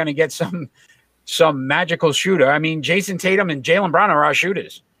magic where they're going to get some magical shooter. I mean, Jason Tatum and Jaylen Brown are our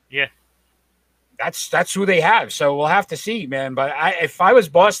shooters. Yeah. That's who they have. So we'll have to see, man. But if I was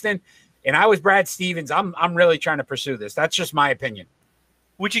Boston and I was Brad Stevens, I'm really trying to pursue this. That's just my opinion.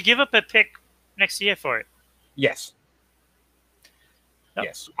 Would you give up a pick next year for it? Yes. Yep.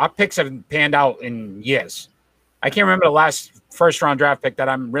 Yes. Our picks have panned out in years. I can't remember the last first-round draft pick that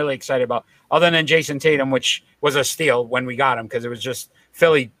I'm really excited about, other than Jason Tatum, which was a steal when we got him because it was just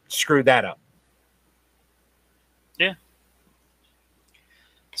Philly screwed that up. Yeah.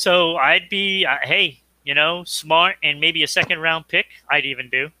 So I'd be, hey, smart and maybe a second-round pick. I'd even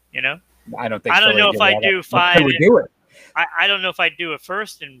do, I don't think. I don't know if I'd do 5. Do it. I don't know if I'd do a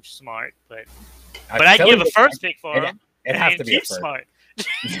first and smart, but I'd give a first pick for him. It has to be a smart.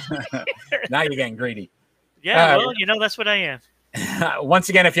 Now you're getting greedy. Yeah, that's what I am. Once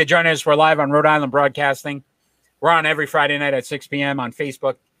again, if you're joining us, we're live on Rhode Island Broadcasting. We're on every Friday night at 6 p.m. on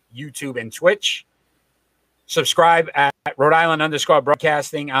Facebook, YouTube, and Twitch. Subscribe at Rhode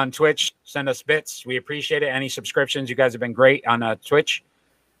Island_broadcasting on Twitch. Send us bits. We appreciate it. Any subscriptions. You guys have been great on Twitch.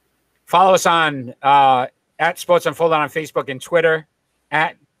 Follow us on at Sports Unfolded on Facebook and Twitter,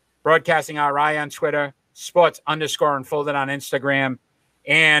 at Broadcasting RI on Twitter, Sports_Unfolded on Instagram,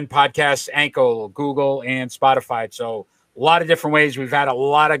 and Podcast Anchor, Google, and Spotify. So a lot of different ways. We've had a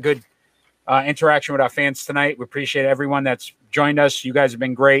lot of good interaction with our fans tonight. We appreciate everyone that's joined us. You guys have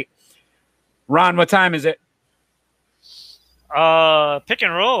been great. Ron, what time is it? Pick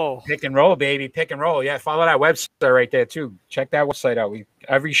and roll. Pick and roll, baby. Pick and roll. Yeah, follow that website right there too. Check that website out.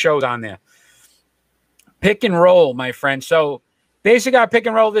 Every show's on there. Pick and roll, my friend. So basically our pick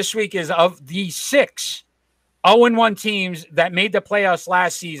and roll this week is of the 6 0-1 teams that made the playoffs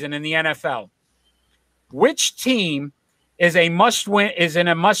last season in the NFL. Which team is in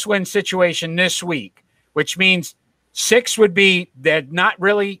a must-win situation this week? Which means 6 would be they're not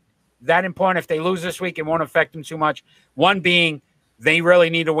really that important. If they lose this week, it won't affect them too much. 1 being they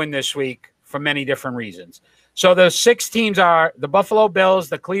really need to win this week for many different reasons. So those 6 teams are the Buffalo Bills,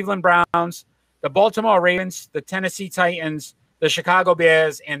 the Cleveland Browns, the Baltimore Ravens, the Tennessee Titans, the Chicago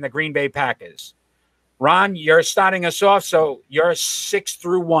Bears, and the Green Bay Packers. Ron, you're starting us off, so you're 6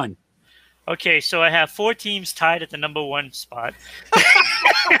 through 1. Okay, so I have 4 teams tied at the number 1 spot.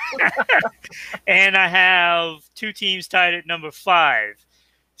 And I have 2 teams tied at number 5.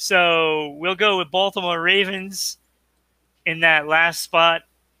 So we'll go with Baltimore Ravens in that last spot.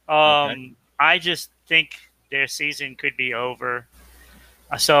 Okay. I just think their season could be over.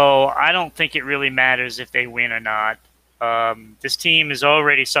 So I don't think it really matters if they win or not. This team has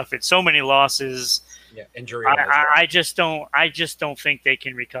already suffered so many losses. Yeah, injury. I just don't think they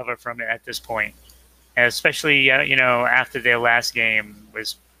can recover from it at this point. Especially after their last game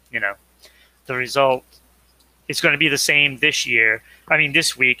was, the result. It's going to be the same this year. I mean,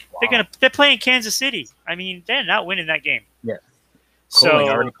 this week. Wow. They're playing Kansas City. I mean, they're not winning that game. Yeah. So cool.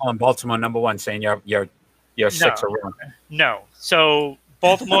 You're already calling Baltimore number 1, saying you're 6 or 1. No. So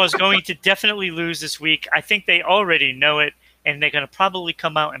Baltimore is going to definitely lose this week. I think they already know it, and they're going to probably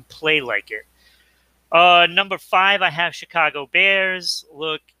come out and play like it. Number 5, I have Chicago Bears.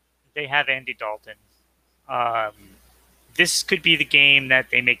 Look, they have Andy Dalton. This could be the game that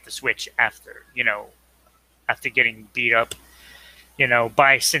they make the switch after getting beat up,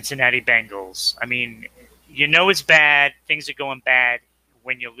 by Cincinnati Bengals. I mean, it's bad. Things are going bad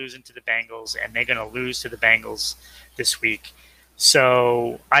when you're losing to the Bengals, and they're going to lose to the Bengals this week.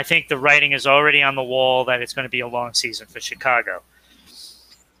 So I think the writing is already on the wall that it's going to be a long season for Chicago.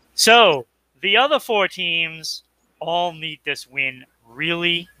 So the other 4 teams all need this win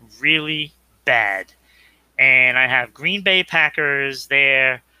really, really bad. And I have Green Bay Packers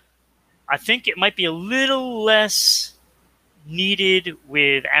there. I think it might be a little less needed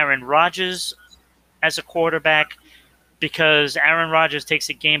with Aaron Rodgers as a quarterback. because Aaron Rodgers takes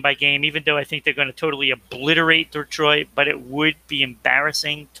it game by game, even though I think they're going to totally obliterate Detroit, but it would be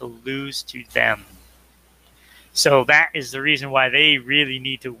embarrassing to lose to them. So that is the reason why they really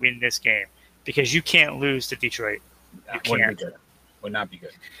need to win this game, because you can't lose to Detroit. That wouldn't be good. Would not be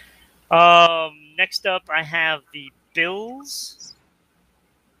good. Next up, I have the Bills.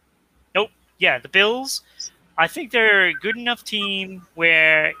 Nope. Yeah, the Bills. I think they're a good enough team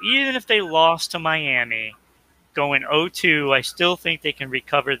where even if they lost to Miami, going 0-2, I still think they can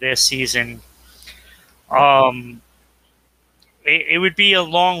recover their season. It would be a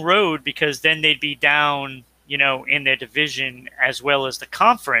long road because then they'd be down, in their division as well as the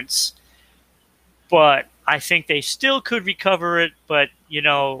conference. But I think they still could recover it. But,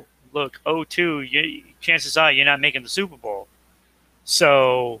 look, 0-2, chances are you're not making the Super Bowl.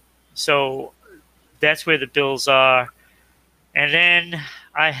 So that's where the Bills are. And then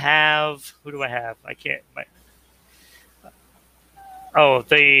I have – who do I have? I can't –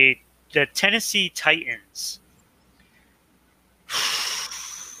 the Tennessee Titans.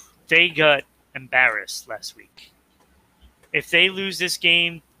 They got embarrassed last week. If they lose this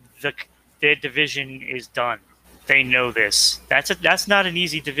game, their division is done. They know this. That's not an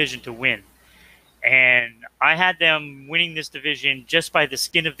easy division to win. And I had them winning this division just by the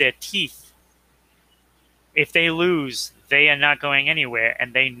skin of their teeth. If they lose, they are not going anywhere,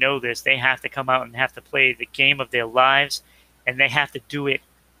 and they know this. They have to come out and have to play the game of their lives, and they have to do it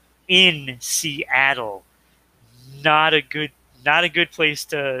in Seattle. Not a good place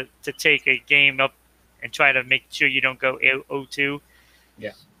to take a game up and try to make sure you don't go 0-2.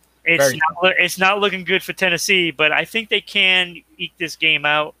 Yeah. It's not looking good for Tennessee, but I think they can eke this game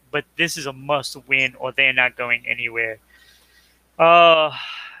out, but this is a must win or they're not going anywhere.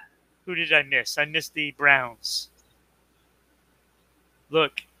 Who did I miss? I missed the Browns.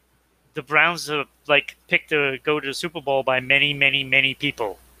 Look, the Browns are picked to go to the Super Bowl by many, many, many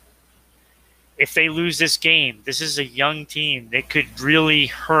people. If they lose this game, this is a young team that could really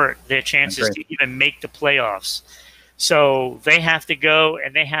hurt their chances to even make the playoffs. So they have to go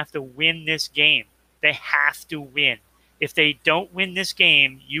and they have to win this game. They have to win. If they don't win this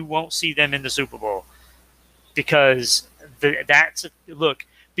game, you won't see them in the Super Bowl. Because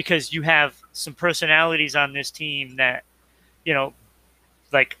because you have some personalities on this team that,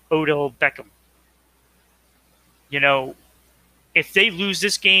 like Odell Beckham. If they lose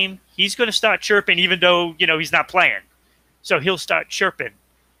this game, he's going to start chirping even though, he's not playing. So he'll start chirping,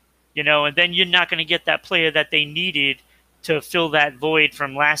 and then you're not going to get that player that they needed to fill that void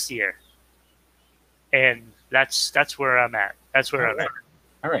from last year. And that's where I'm at. That's where I'm at.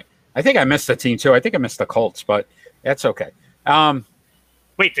 All right. I think I missed the team too. I think I missed the Colts, but that's okay.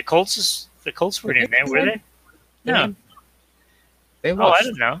 Wait, the Colts weren't in there, were they? No. They lost. I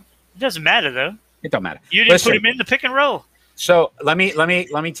don't know. It doesn't matter though. It don't matter. You didn't put him in the pick and roll. So let me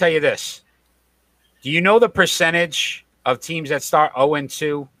tell you this. Do you know the percentage of teams that start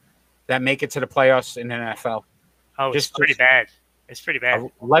 0-2 that make it to the playoffs in the NFL? Oh, it's pretty bad. It's pretty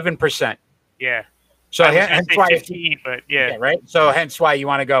bad. 11%. Yeah. So hence why 15, but yeah, right. So hence why you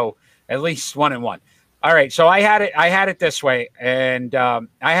want to go at least 1-1. All right. So I had it this way, and I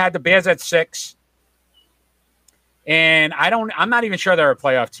had the Bears at 6. And I'm not even sure they're a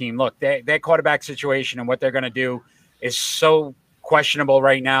playoff team. Look, their quarterback situation and what they're going to do is so questionable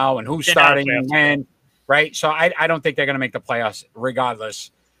right now, and who's starting and when, right? So I don't think they're going to make the playoffs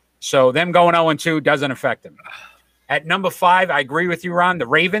regardless. So them going 0-2 doesn't affect them. At number 5, I agree with you, Ron, the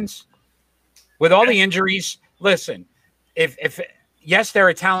Ravens. With all the injuries, listen, if yes, they're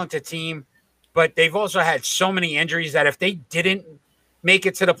a talented team, but they've also had so many injuries that if they didn't make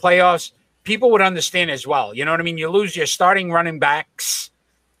it to the playoffs, people would understand as well. You know what I mean? You lose your starting running backs,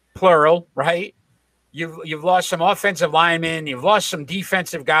 plural, right? You've lost some offensive linemen. You've lost some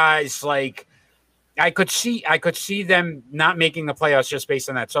defensive guys. Like I could see them not making the playoffs just based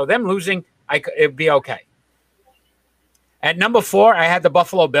on that. So them losing, it'd be okay. At number 4, I had the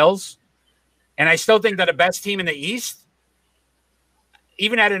Buffalo Bills, and I still think they're the best team in the East.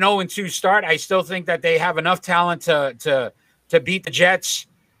 Even at an 0-2 start, I still think that they have enough talent to beat the Jets,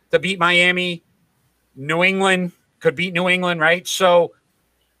 to beat Miami. New England could beat New England, right? So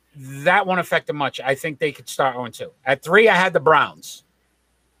that won't affect them much. I think they could start 0-2. At 3, I had the Browns.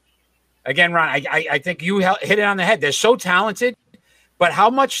 Again, Ron, I think you hit it on the head. They're so talented, but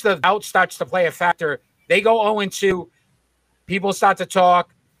how much the doubt starts to play a factor. They go 0-2. People start to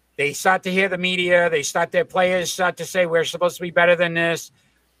talk. They start to hear the media. Their players start to say, we're supposed to be better than this.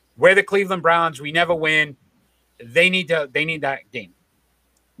 We're the Cleveland Browns. We never win. They need that game.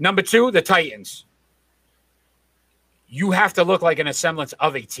 Number 2, the Titans. You have to look like an semblance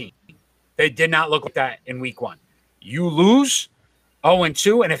of a team. They did not look like that in week 1. You lose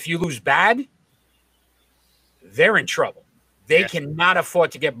 0-2, and if you lose bad, they're in trouble. They cannot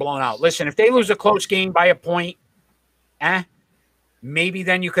afford to get blown out. Listen, if they lose a close game by a point, maybe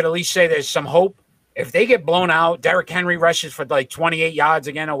then you could at least say there's some hope. If they get blown out, Derrick Henry rushes for like 28 yards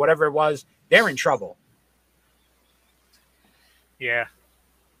again or whatever it was, they're in trouble. Yeah.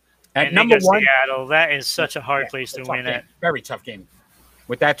 At number one, Seattle, that is such a hard place to win at. Very tough game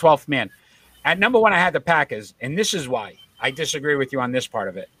with that 12th man. At number one, I had the Packers, and this is why I disagree with you on this part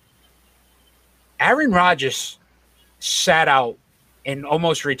of it. Aaron Rodgers sat out and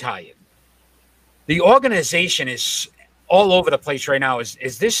almost retired. The organization is all over the place right now.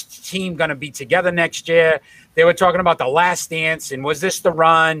 Is this team going to be together next year? They were talking about the last dance, and was this the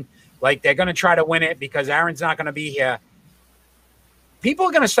run? Like, they're going to try to win it because Aaron's not going to be here. People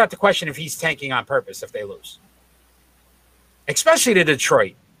are going to start to question if he's tanking on purpose if they lose, especially to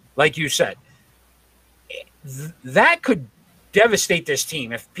Detroit, like you said. That could devastate this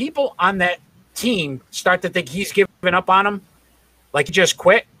team. If people on that team start to think he's giving up on them, like he just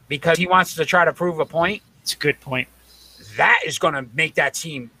quit because he wants to try to prove a point. It's a good point. That is going to make that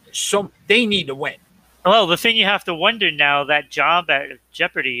team so they need to win. Well, the thing you have to wonder now, that job at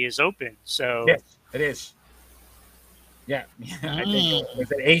Jeopardy is open. So yes, it is. Yeah, I think it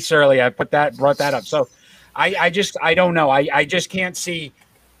was an ace early. I brought that up. So I don't know. I just can't see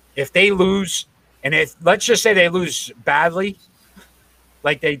if they lose, and let's just say they lose badly,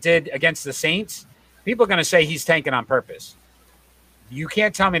 like they did against the Saints. People are going to say he's tanking on purpose. You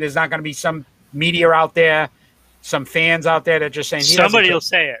can't tell me there's not going to be some media out there, some fans out there that are just saying somebody will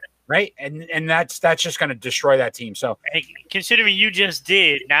say it, right? And that's just going to destroy that team. So considering you just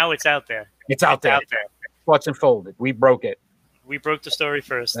did, now it's out there. It's out there. What's unfolded? We broke it. We broke the story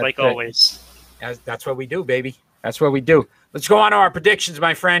first, that's like it. Always. That's what we do, baby. That's what we do. Let's go on to our predictions,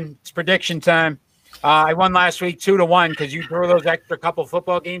 my friend. It's prediction time. I won last week 2-1 because you threw those extra couple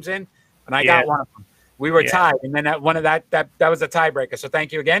football games in, and I got one of them. We were tied, and then that was a tiebreaker. So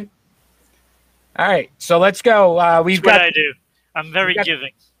thank you again. All right, so let's go. That's what I do. I'm very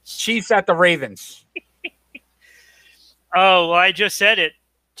giving. Chiefs at the Ravens. Oh, well, I just said it.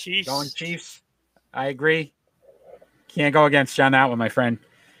 Chiefs. Going Chiefs. I agree. Can't go against you on that one, my friend.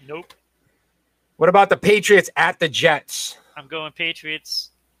 Nope. What about the Patriots at the Jets? I'm going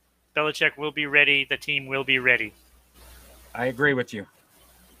Patriots. Belichick will be ready. The team will be ready. I agree with you.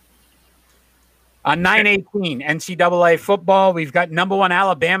 On 9/18, NCAA football, we've got number 1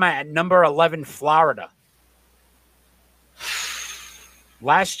 Alabama at number 11 Florida.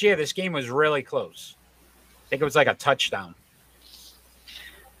 Last year, this game was really close. I think it was like a touchdown.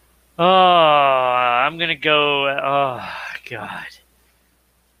 Oh, I'm going to go. Oh, God.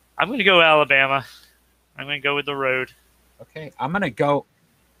 I'm going to go Alabama. I'm going to go with the road. Okay, I'm going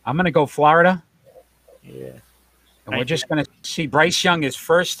to go Florida. Yeah. And we're just going to see Bryce Young his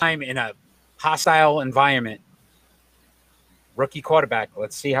first time in a hostile environment. Rookie quarterback.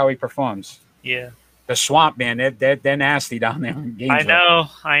 Let's see how he performs. Yeah. The Swamp, man, they're nasty down there in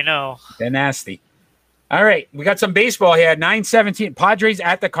Gainesville. I know. They're nasty. All right, we got some baseball here. 9/17, Padres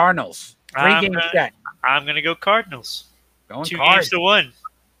at the Cardinals. 3 games set. I'm going to go Cardinals. Going 2 games to 1.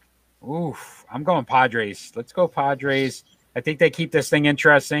 Oof, I'm going Padres. Let's go Padres. I think they keep this thing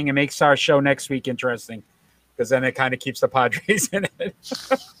interesting. It makes our show next week interesting because then it kind of keeps the Padres in it.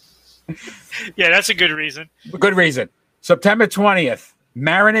 Yeah, that's a good reason. Good reason. September 20th,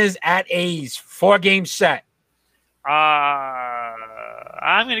 Mariners at A's, 4 games set.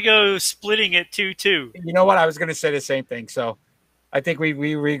 I'm going to go splitting it 2-2. You know what? I was going to say the same thing. So I think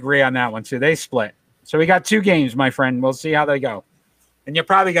we agree on that one too. They split. So we got 2 games, my friend. We'll see how they go. And you're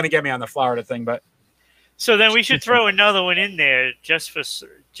probably going to get me on the Florida thing, but so then we should throw another one in there just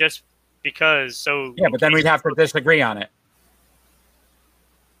because. So yeah, but then we'd have to disagree on it.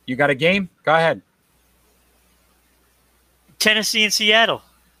 You got a game? Go ahead. Tennessee and Seattle.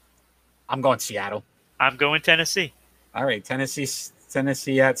 I'm going Seattle. I'm going Tennessee. All right,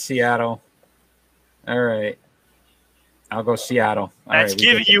 Tennessee at Seattle. All right. I'll go Seattle. That's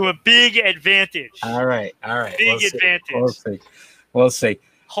giving you a big advantage. All right. Big advantage. We'll see.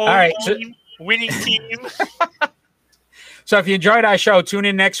 Home all right. team, winning team. So if you enjoyed our show, tune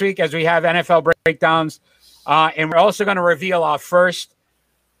in next week as we have NFL breakdowns. And we're also going to reveal our first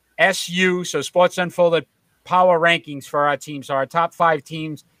SU, so Sports Unfolded power rankings for our team. So our top 5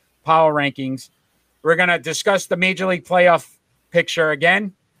 teams, power rankings. We're going to discuss the Major League playoff picture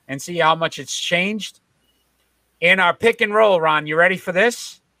again and see how much it's changed. In our pick and roll, Ron, you ready for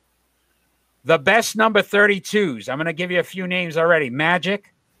this? The best number 32s. I'm going to give you a few names already.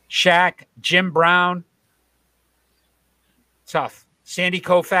 Magic, Shaq, Jim Brown. Tough. Sandy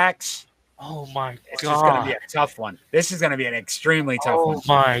Koufax, Oh my This God. is going to be a tough one. This is going to be an extremely tough one. Oh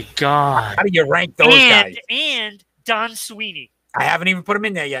my God. How do you rank those guys? And Don Sweeney. I haven't even put him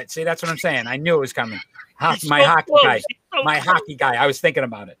in there yet. See, that's what I'm saying. I knew it was coming. My so hockey close. guy. He's so My close. hockey guy. I was thinking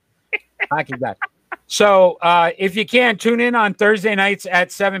about it. Hockey guy. So if you can, tune in on Thursday nights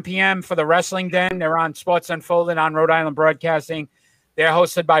at 7 p.m. for the Wrestling Den. They're on Sports Unfolded on Rhode Island Broadcasting. They're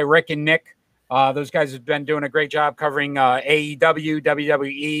hosted by Rick and Nick. Those guys have been doing a great job covering AEW,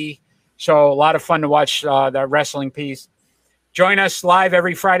 WWE. So a lot of fun to watch the wrestling piece. Join us live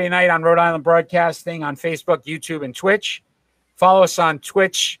every Friday night on Rhode Island Broadcasting on Facebook, YouTube, and Twitch. Follow us on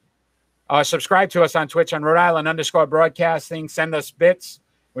Twitch. Subscribe to us on Twitch on Rhode Island _broadcasting. Send us bits.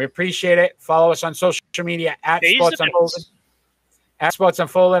 We appreciate it. Follow us on social media at Sports Unfolded. At Sports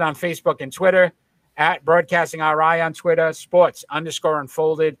Unfolded on Facebook and Twitter. At Broadcasting RI on Twitter. Sports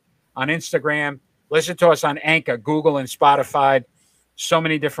 _Unfolded on Instagram. Listen to us on Anchor, Google, and Spotify. So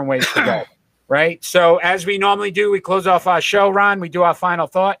many different ways to go, right? So as we normally do, we close off our show, Ron. We do our final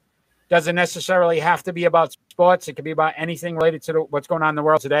thought. Doesn't necessarily have to be about sports. It could be about anything related to what's going on in the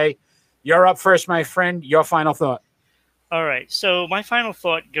world today. You're up first, my friend. Your final thought. All right. So my final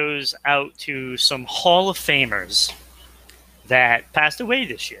thought goes out to some Hall of Famers that passed away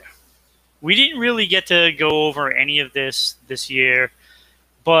this year. We didn't really get to go over any of this year,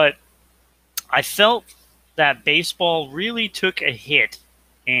 but I felt that baseball really took a hit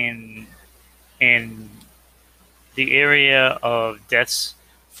in the area of deaths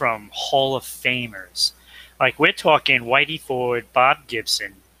from Hall of Famers. Like, we're talking Whitey Ford, Bob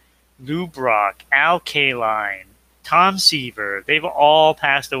Gibson, Lou Brock, Al Kaline, Tom Seaver. They've all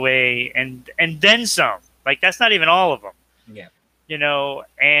passed away, and then some. Like, that's not even all of them. Yeah. You know,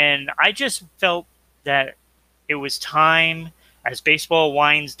 and I just felt that it was time, as baseball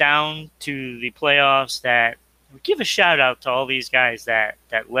winds down to the playoffs, that we give a shout out to all these guys that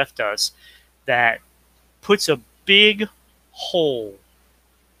left us, that puts a big hole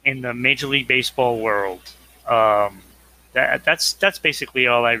in the Major League Baseball world. That's basically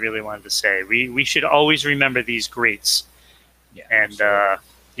all I really wanted to say. We should always remember these greats. Yeah, and,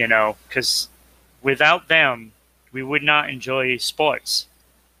 you know, because without them, we would not enjoy sports.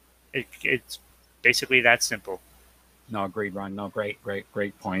 It's basically that simple. No, agreed, Ron. No, great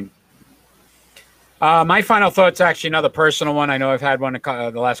point. My final thought's actually another personal one. I know I've had one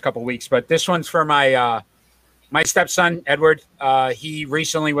the last couple of weeks, but this one's for my my stepson, Edward. He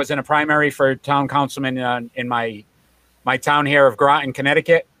recently was in a primary for town councilman in my town here of Groton,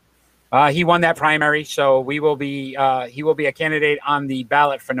 Connecticut. He won that primary, so he will be a candidate on the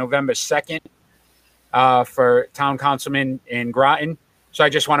ballot for November 2nd for town councilman in Groton. So I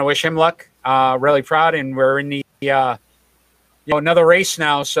just want to wish him luck. Really proud, and we're in the another race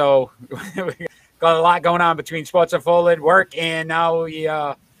now, so we got a lot going on between Sports Unfolded, work, and now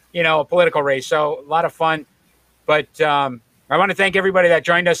a political race. So a lot of fun. But I want to thank everybody that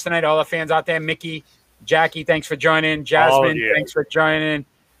joined us tonight, all the fans out there. Mickey, Jackie, thanks for joining. Jasmine, thanks for joining.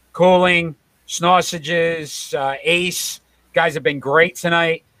 Cooling, Snorsages, Ace. Guys have been great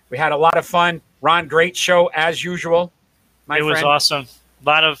tonight. We had a lot of fun. Ron, great show as usual. It was awesome. A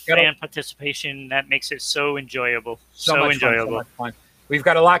lot of fan participation. That makes it so enjoyable. So enjoyable. So much fun. We've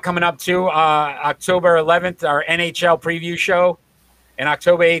got a lot coming up, too. October 11th, our NHL preview show. And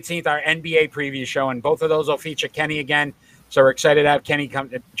October 18th, our NBA preview show. And both of those will feature Kenny again. So we're excited to have Kenny come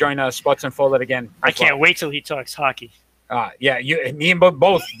to join us, Sports Unfolded again. I can't wait till he talks hockey. Yeah, me and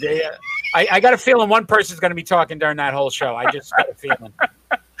both. I got a feeling one person's going to be talking during that whole show. I just got a feeling.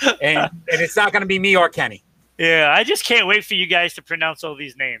 And it's not going to be me or Kenny. Yeah, I just can't wait for you guys to pronounce all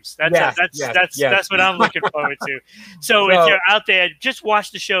these names. That's what I'm looking forward to. So if you're out there, just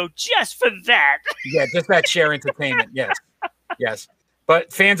watch the show just for that. Yeah, just that sheer entertainment. Yes.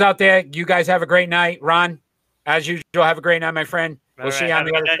 But fans out there, you guys have a great night. Ron, as usual, have a great night, my friend. We'll see you on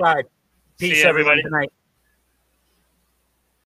the other side. Peace, everybody, tonight.